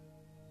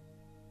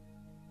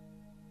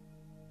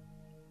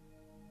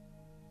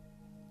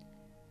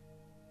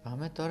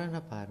 Πάμε τώρα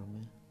να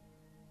πάρουμε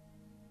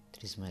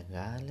 3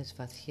 μεγάλες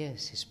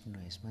βαθιές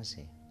εισπνοές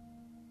μαζί.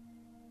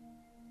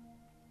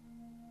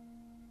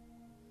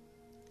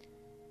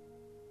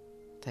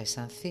 Θα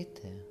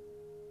αισθανθείτε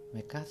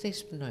με κάθε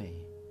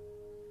εισπνοή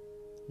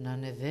να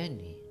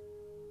ανεβαίνει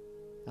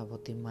από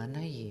τη μάνα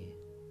γη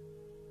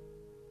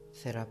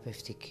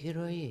θεραπευτική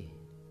ροή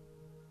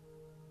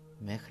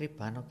μέχρι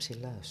πάνω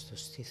ψηλά στο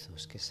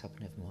στήθος και στα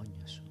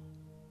πνευμόνια σου,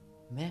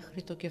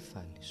 μέχρι το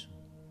κεφάλι σου.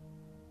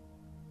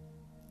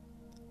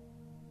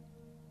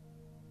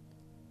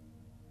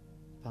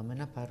 Πάμε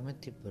να πάρουμε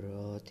την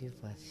πρώτη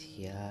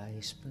βαθιά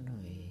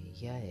εισπνοή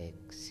για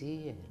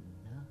 6,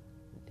 1,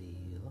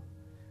 2,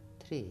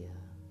 3,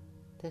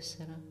 4,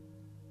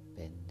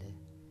 5,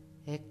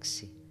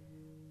 6.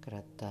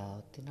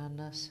 Κρατάω την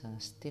ανάσα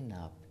στην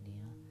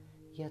άπνοια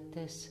για 4,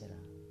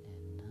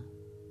 1,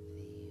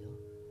 2,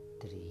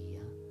 3,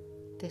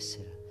 4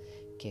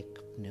 και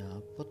εκπνέω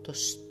από το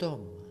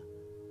στόμα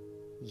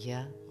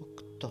για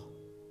 8,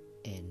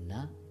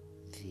 1,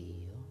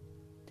 2,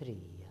 3,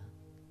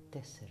 4,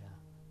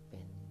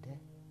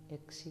 5,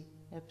 6,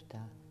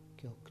 7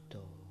 και 8.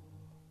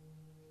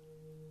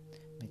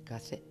 Με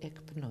κάθε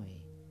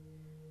εκπνοή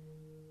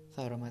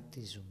θα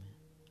οραματίζουμε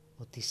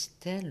ότι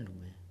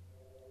στέλνουμε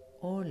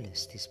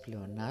όλες τις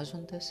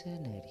πλεονάζοντες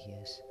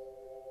ενέργειες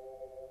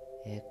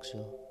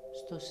έξω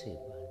στο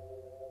σύμπαν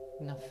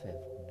να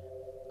φεύγουν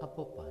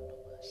από πάνω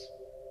μας.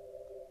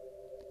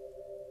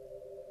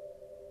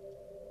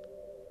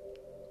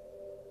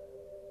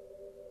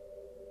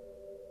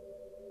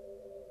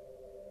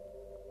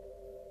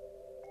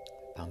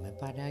 Πάμε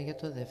παρέα για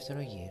το δεύτερο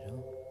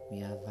γύρο.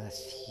 Μια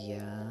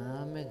βαθιά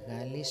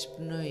μεγάλη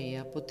εισπνοή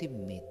από τη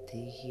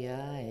μύτη για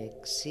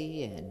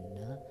 6,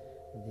 1,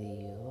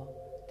 2,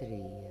 3,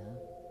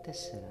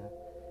 4,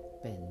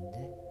 5,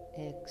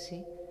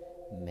 6.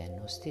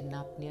 Μένω στην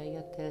άπνοια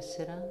για 4,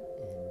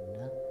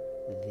 1,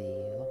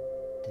 2,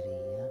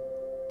 3,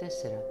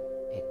 4.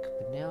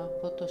 Εκπνέω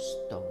από το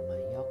στόμα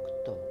για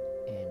 8,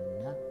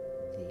 1,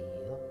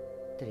 2,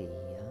 3,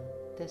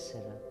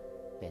 4,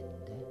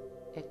 5,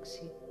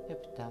 6,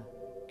 7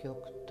 και 8.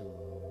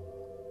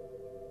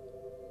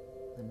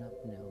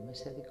 Αναπνέουμε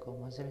σε δικό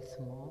μας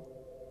ρυθμό.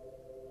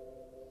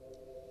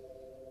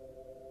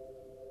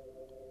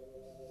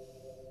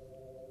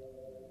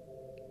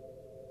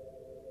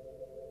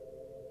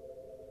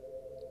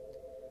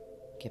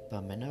 Και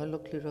πάμε να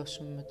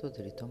ολοκληρώσουμε με το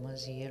τρίτο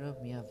μας γύρο,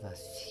 μια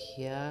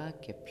βαθιά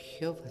και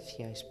πιο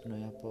βαθιά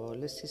εισπνοή από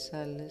όλες τις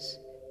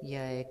άλλες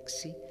για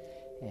 6,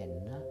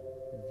 1,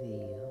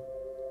 2,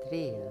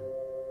 3,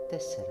 4,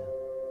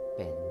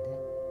 5,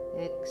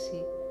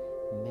 6.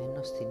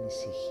 Μένω στην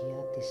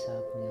ησυχία της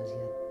άπνοιας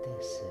για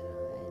 4,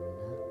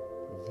 1,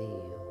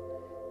 2,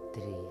 3,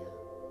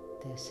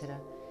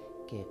 4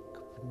 και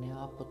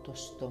εκπνέω από το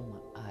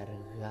στόμα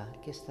αργά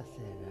και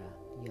σταθερά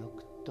για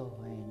 8,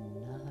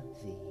 1,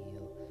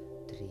 2,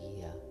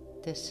 3,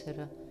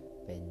 4,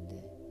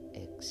 5,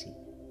 6,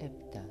 7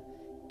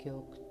 και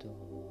 8.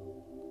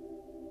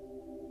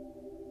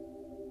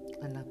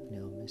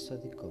 Αναπνέομαι στο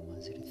δικό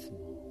μας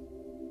ρυθμό.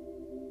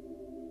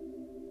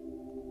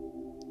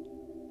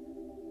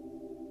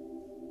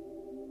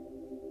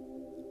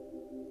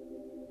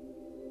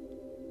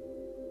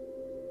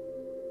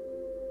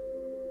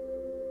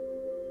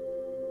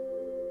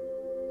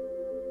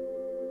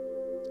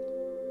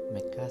 Με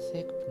κάθε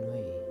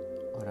εκπνοή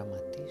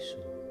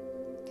οραματίσου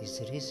τις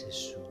ρίζες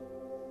σου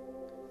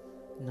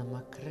να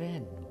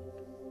μακραίνουν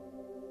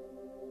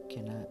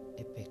και να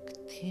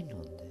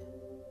επεκτείνονται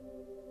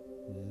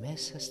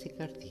μέσα στην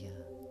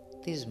καρδιά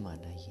της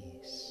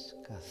Μάναγης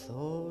καθ'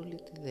 όλη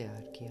τη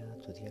διάρκεια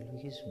του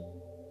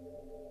διαλογισμού.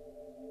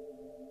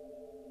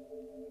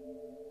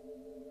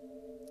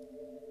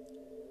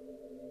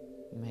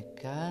 Με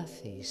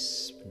κάθε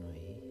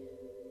εισπνοή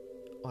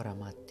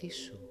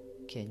οραματίσου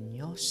και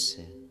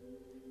νιώσε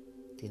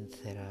την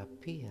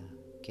θεραπεία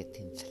και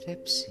την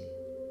θρέψη,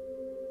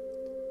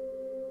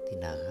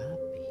 την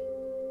αγάπη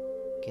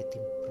και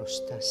την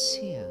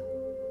προστασία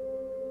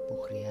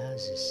που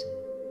χρειάζεσαι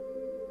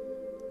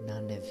να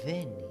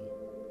ανεβαίνει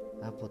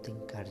από την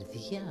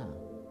καρδιά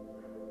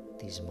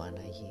της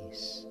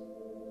Μάναγης.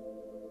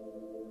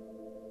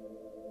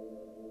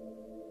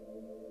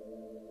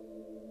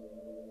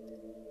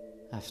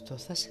 Αυτό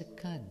θα σε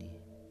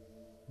κάνει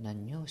να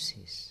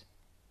νιώσεις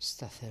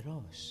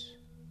σταθερός,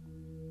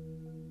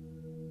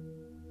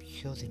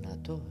 πιο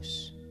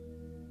δυνατός,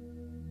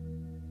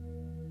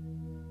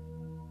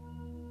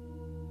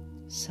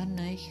 σαν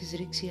να έχεις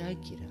ρίξει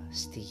άκυρα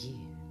στη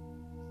γη.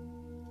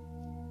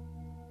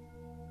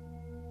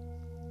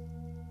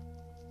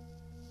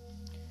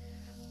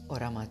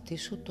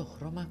 Οραματίσου το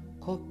χρώμα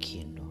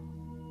κόκκινο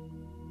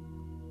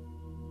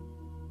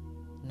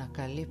να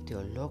καλύπτει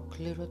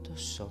ολόκληρο το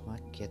σώμα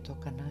και το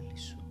κανάλι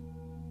σου,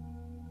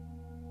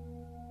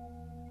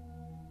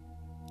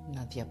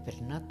 να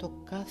διαπερνά το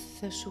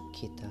κάθε σου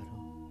κύτταρο,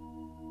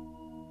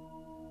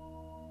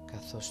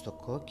 καθώς το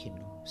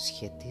κόκκινο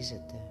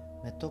σχετίζεται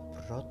με το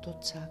πρώτο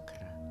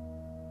τσάκρα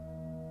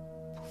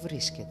που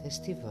βρίσκεται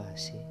στη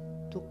βάση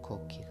του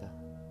κόκκιγα.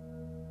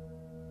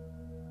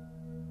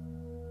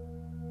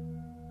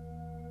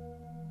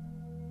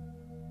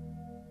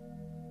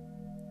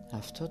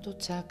 Αυτό το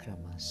τσάκρα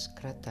μας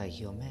κρατά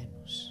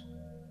γιωμένους,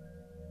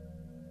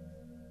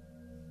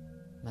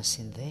 μας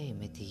συνδέει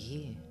με τη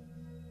γη,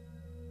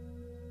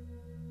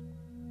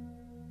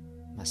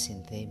 μας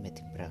συνδέει με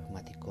την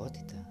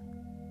πραγματικότητα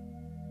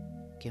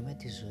και με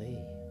τη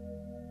ζωή.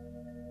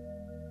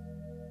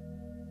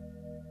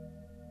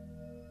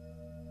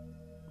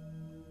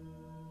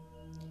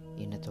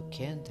 Είναι το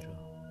κέντρο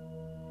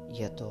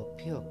για το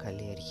οποίο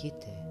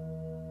καλλιεργείται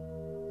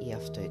η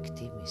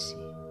αυτοεκτίμηση,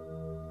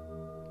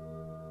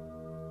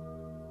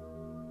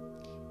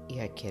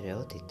 η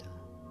ακεραιότητα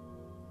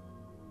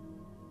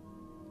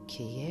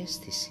και η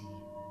αίσθηση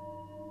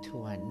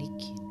του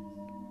ανήκειν.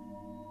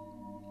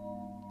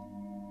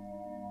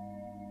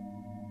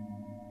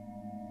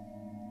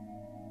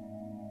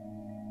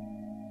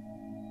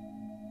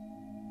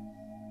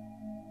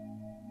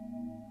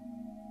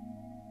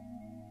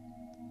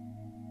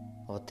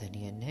 Όταν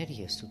οι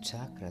ενέργειες του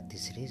τσάκρα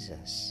της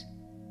ρίζας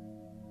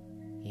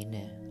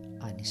είναι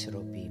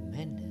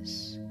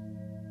ανισορροπημένες,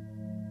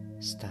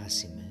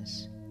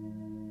 στάσιμες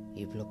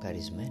ή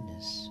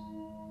μπλοκαρισμένες,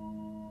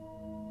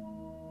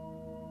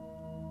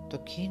 το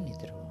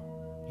κίνητρο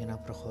για να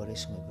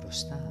προχωρήσουμε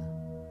μπροστά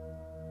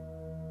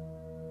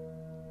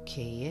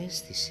και η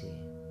αίσθηση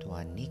του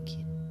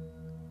ανήκειν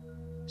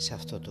σε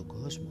αυτόν τον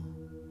κόσμο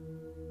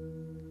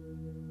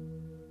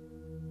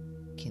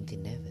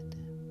κινδυνεύεται.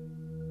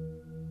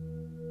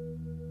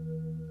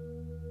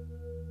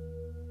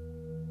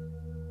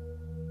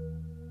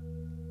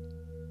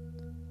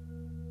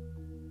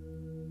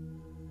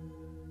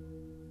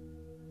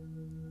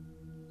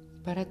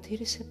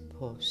 Παρατήρησε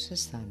πώς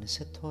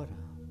αισθάνεσαι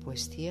τώρα που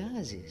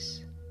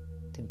εστιάζεις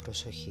την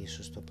προσοχή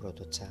σου στο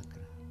πρώτο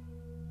τσάκρα.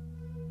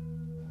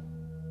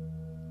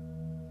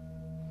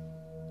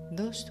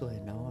 Δώσ' του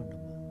ένα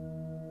όνομα.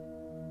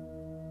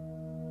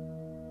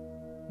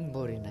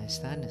 Μπορεί να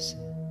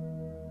αισθάνεσαι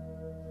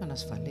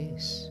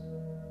ανασφαλής.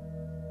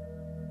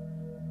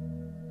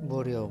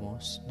 Μπορεί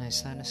όμως να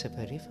αισθάνεσαι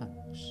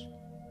περήφανος.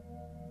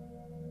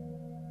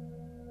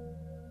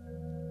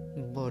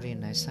 Μπορεί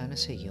να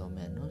αισθάνεσαι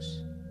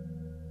γεωμένος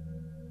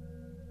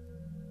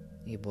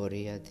ή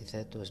μπορεί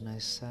αντιθέτως να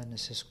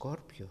αισθάνεσαι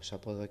σκόρπιος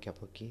από εδώ και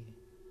από εκεί.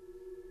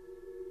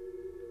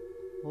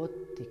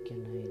 Ό,τι και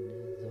να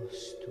είναι,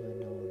 δώσ' του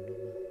ένα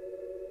όνομα.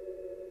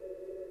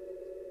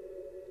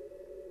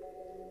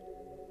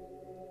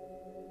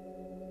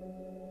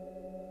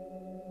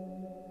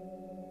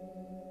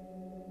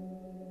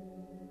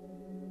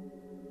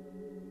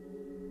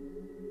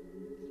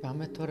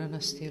 Πάμε τώρα να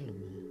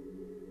στείλουμε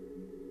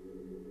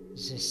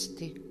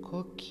ζεστή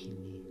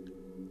κόκκινη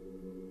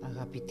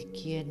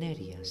αγαπητική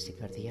ενέργεια στην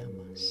καρδιά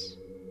μας.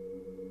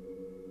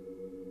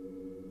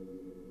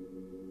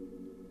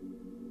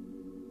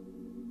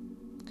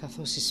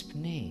 Καθώς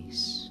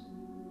εισπνέεις,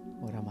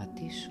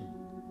 οραματίσου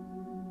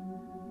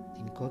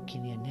την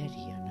κόκκινη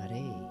ενέργεια να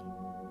ρέει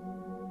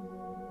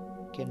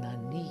και να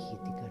ανοίγει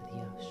την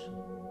καρδιά σου.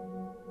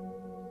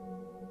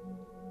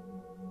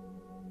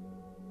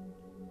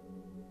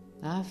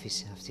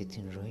 Άφησε αυτή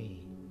την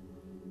ροή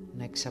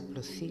να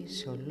εξαπλωθεί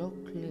σε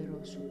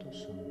ολόκληρο σου το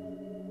σώμα.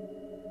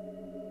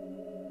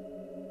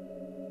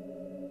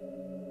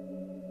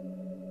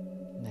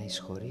 Να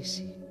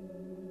εισχωρήσει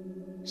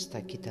στα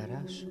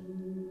κύτταρά σου,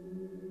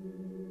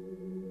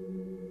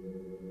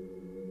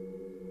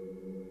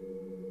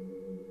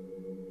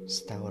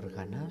 στα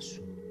όργανα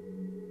σου,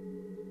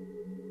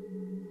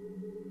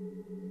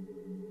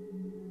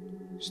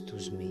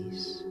 στους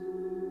μυς,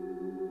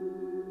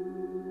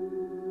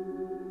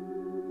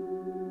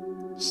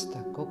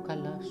 στα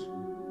κόκαλα σου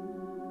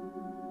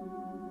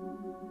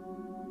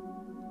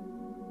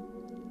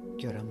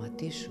και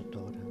οραματίσου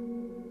τώρα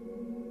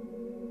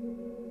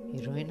η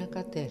ροή να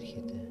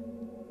κατέρχεται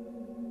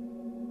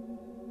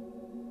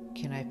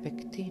και να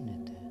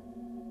επεκτείνεται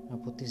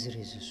από τις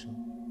ρίζες σου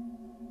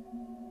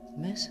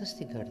μέσα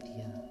στην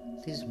καρδιά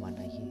της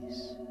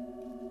μαναγής.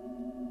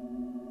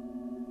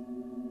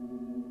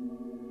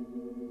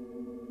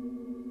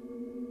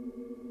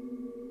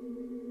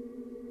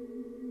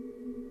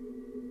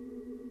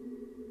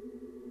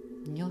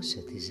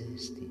 Νιώσε τη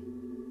ζέστη,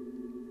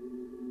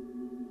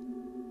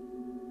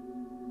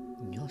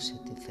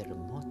 νιώσε τη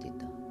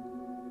θερμότητα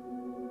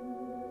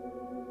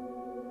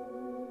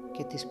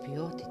και τις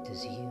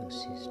ποιότητες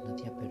γείωσης να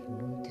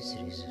διαπερνούν τις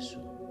ρίζες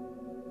σου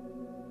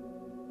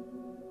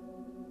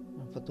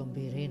από τον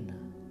πυρήνα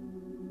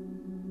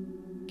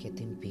και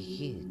την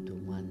πηγή του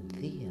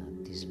μανδύα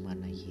της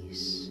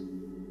μαναγής.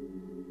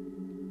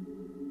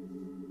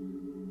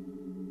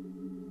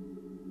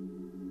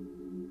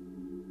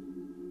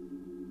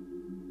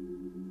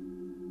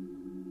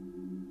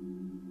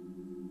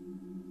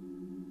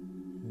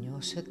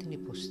 Νιώσε την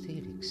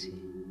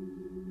υποστήριξη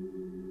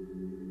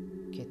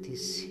και τη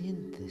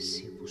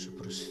σύνδεση που σου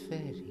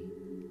προσφέρει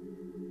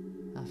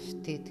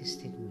αυτή τη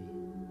στιγμή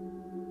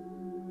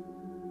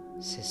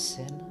σε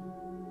σένα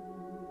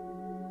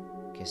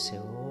και σε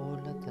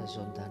όλα τα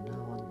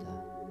ζωντανά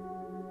όντα.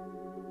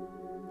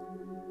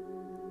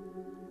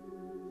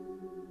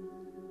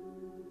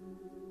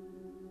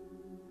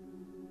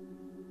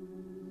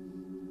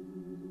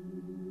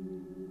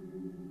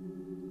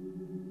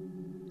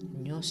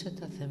 Νιώσε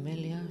τα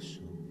θεμέλια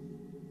σου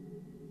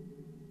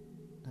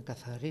να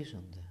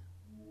καθαρίζονται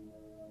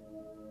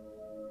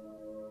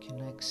και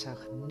να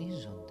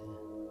εξαχνίζονται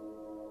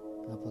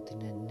από την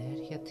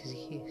ενέργεια της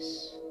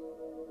γης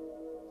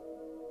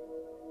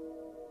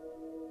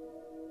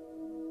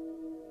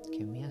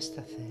και μια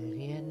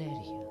σταθερή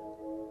ενέργεια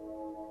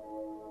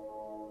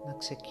να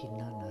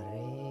ξεκινά να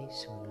ρέει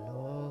σε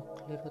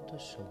ολόκληρο το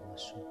σώμα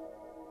σου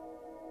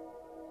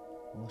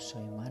όσο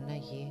η μάνα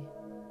γη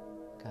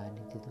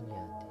κάνει τη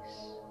δουλειά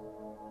της.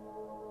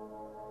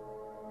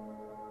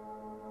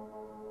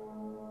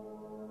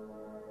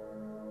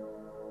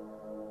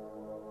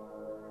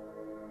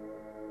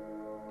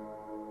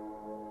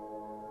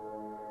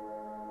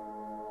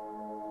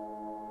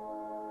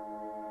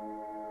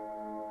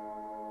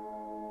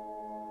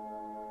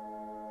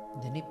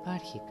 Δεν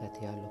υπάρχει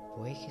κάτι άλλο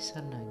που έχεις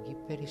ανάγκη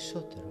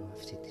περισσότερο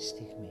αυτή τη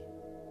στιγμή.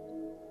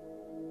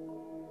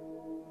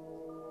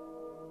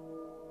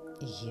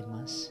 Η γη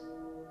μας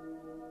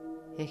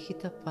έχει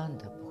τα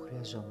πάντα που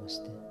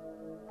χρειαζόμαστε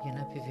για να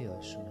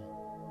επιβιώσουμε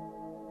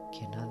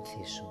και να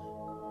ανθίσουμε.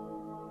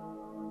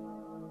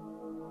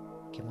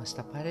 Και μας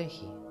τα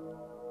παρέχει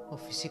ο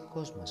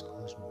φυσικός μας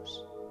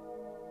κόσμος.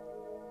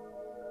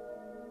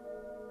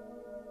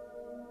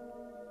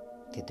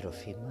 Την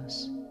τροφή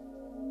μας,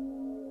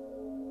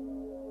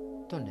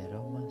 το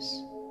νερό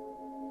μας,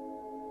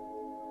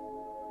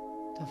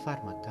 τα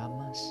φάρμακά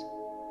μας,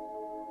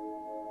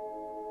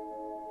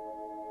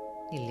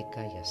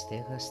 υλικά για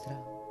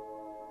στέγαστρα,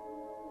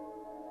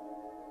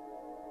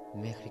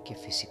 μέχρι και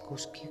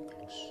φυσικούς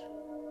κύκλους,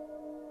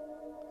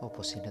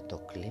 όπως είναι το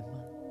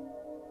κλίμα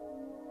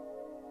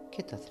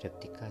και τα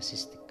θρεπτικά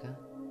συστικά.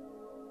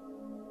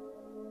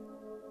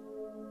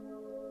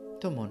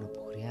 Το μόνο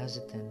που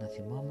χρειάζεται να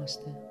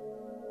θυμόμαστε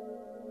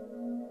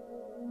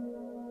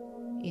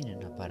είναι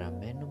να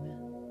παραμένουμε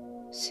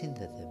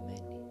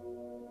συνδεδεμένοι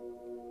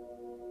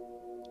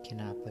και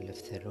να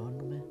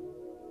απελευθερώνουμε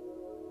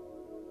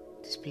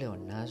τις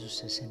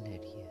πλεονάζουσες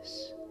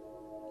ενέργειες.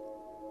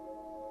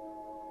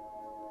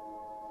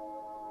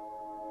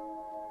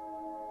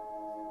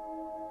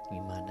 Η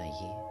μάνα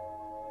γη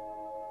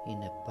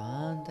είναι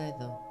πάντα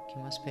εδώ και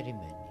μας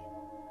περιμένει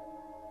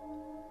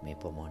με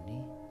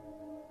υπομονή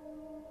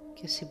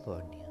και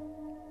συμπόνια.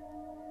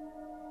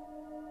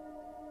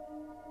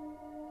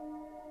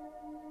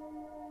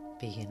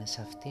 Πήγαινε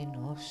σε αυτήν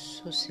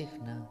όσο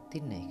συχνά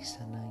την έχεις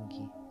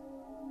ανάγκη.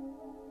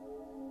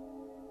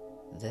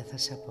 Δεν θα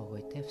σε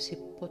απογοητεύσει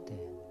ποτέ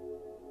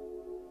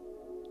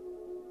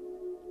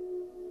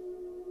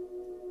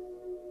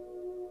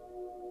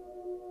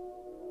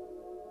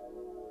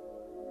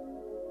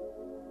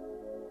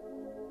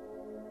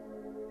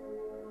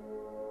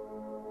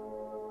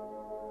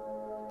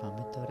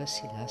πάμε τώρα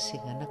σιγά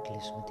σιγά να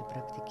κλείσουμε την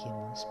πρακτική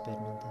μας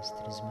παίρνοντας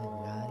 3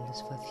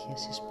 μεγάλες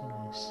βαθιές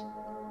εισπνοές.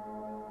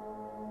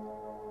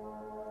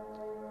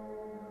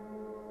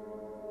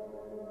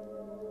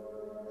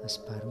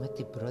 Ας πάρουμε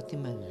την πρώτη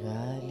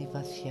μεγάλη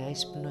βαθιά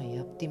εισπνοή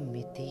από τη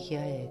μύτη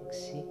για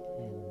 6.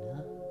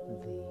 1,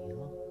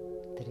 2,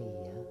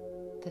 3,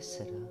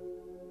 4,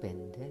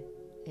 5,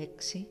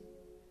 6.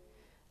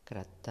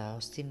 Κρατάω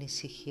στην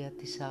ησυχία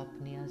της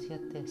άπνοιας για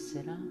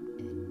 4.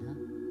 1,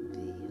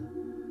 2,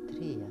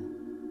 3,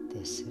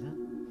 4.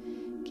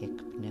 Και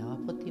εκπνέω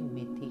από τη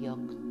μύτη για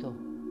 8.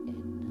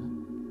 1,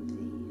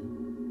 2,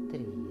 3,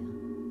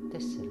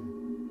 4,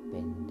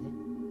 5,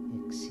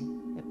 6,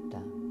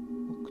 7,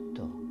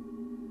 8.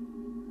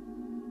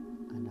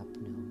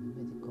 Αναπνέουμε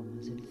με δικό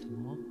μας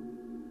ρυθμό.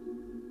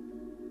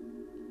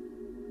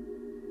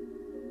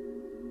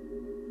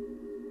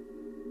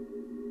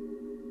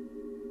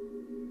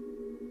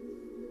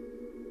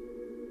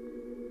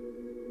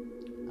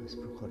 Ας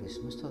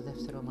προχωρήσουμε στο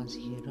δεύτερο μας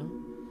γύρο.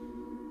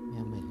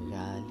 Μια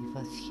μεγάλη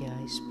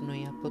βαθιά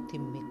εισπνοή από τη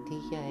μύτη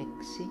για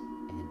 6.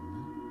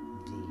 1,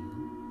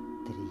 2,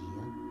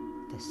 3,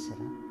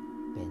 4,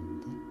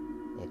 5,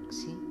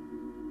 6.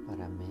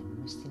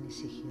 Παραμένουμε στην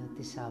ησυχία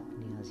της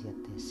άπνοιας για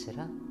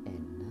 4.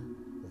 1,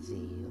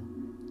 2,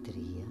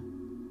 3,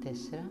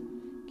 4.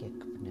 Και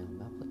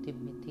εκπνέουμε από τη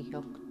μύτη για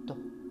 8.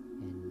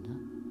 1,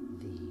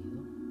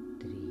 2,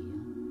 3,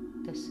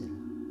 4,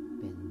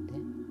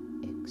 5,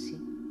 6,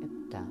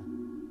 7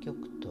 και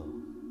 8.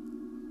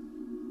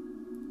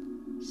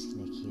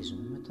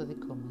 Συνεχίζουμε με το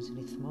δικό μας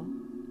ρυθμό.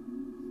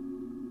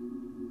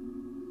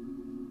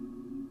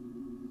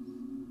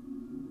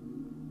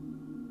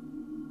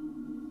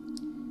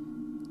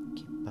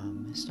 Και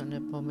πάμε στον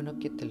επόμενο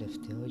και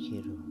τελευταίο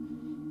γύρο.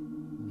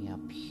 Μια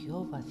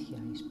πιο βαθιά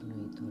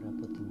εισπνοή τώρα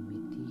από τη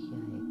μύτη για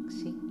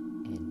 6.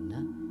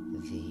 1,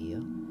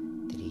 2,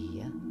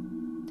 3,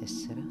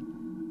 4,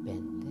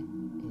 5,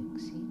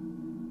 6.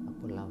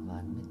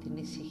 Απολαμβάνουμε την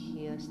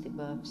ησυχία στην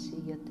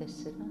παύση για 4.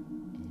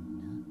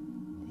 1,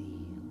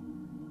 2,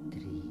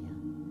 3,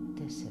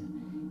 4.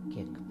 Και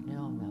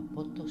εκπνέουμε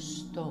από το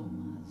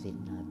στόμα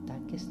δυνατά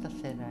και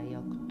σταθερά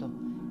για 8.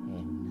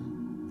 1,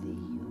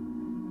 2,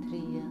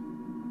 3,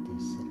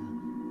 4,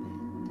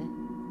 5,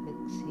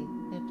 6,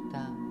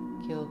 7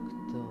 και 8.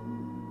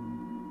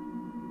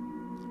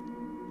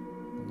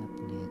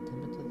 Αναπνέετε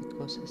με το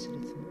δικό σας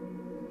ρυθμό.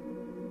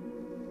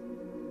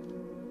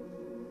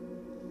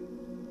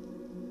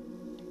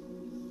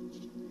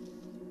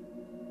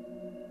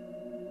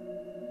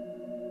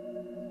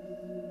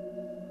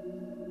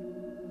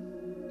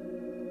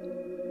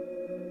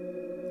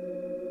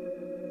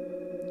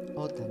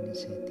 Όταν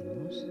είσαι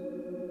έτοιμος,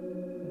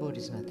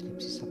 μπορείς να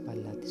τρίψεις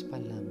απαλά τις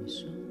παλάμες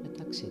σου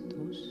μεταξύ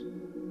τους.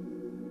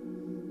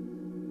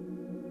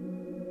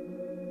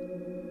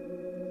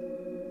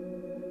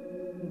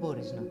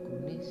 Μπορείς να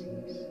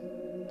κουνήσεις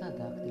τα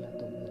δάχτυλα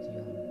των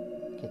ποδιών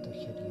και των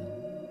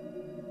χεριών.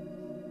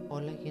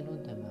 Όλα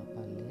γίνονται με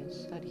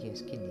απαλές,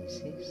 αργές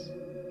κινήσεις.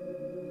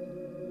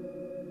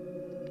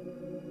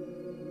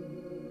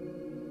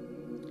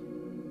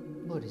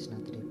 Μπορείς να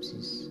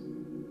τρίψεις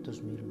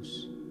τους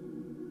μυρούς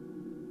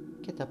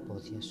και τα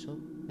πόδια σου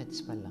με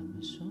τις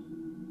παλάμες σου.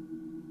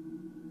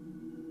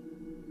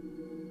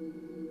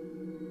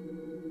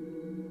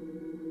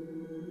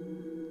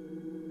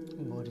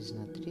 Μπορείς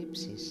να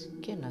τρίψεις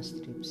και να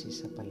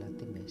στρίψεις απαλά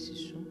τη μέση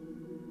σου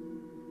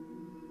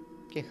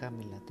και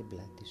χαμηλά την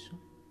πλάτη σου.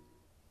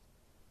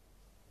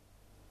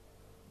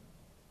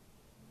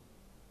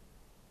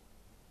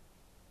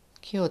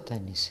 Και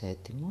όταν είσαι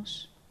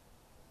έτοιμος,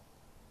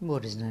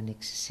 μπορείς να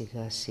ανοίξεις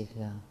σιγά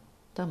σιγά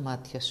τα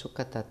μάτια σου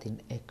κατά την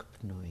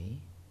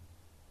εκπνοή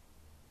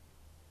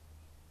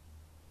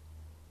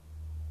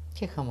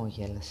και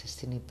χαμογέλασε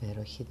στην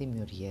υπέροχη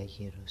δημιουργία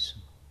γύρω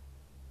σου.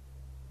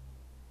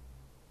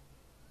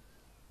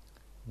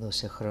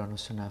 Δώσε χρόνο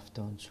στον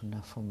εαυτόν σου να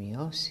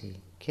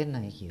αφομοιώσει και να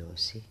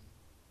αγιώσει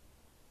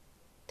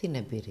την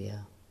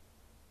εμπειρία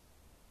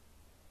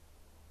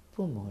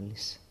που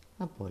μόλις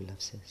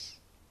απόλαυσες.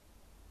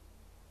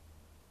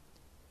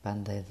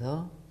 Πάντα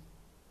εδώ,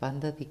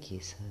 πάντα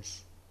δική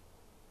σας.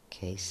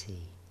 KC.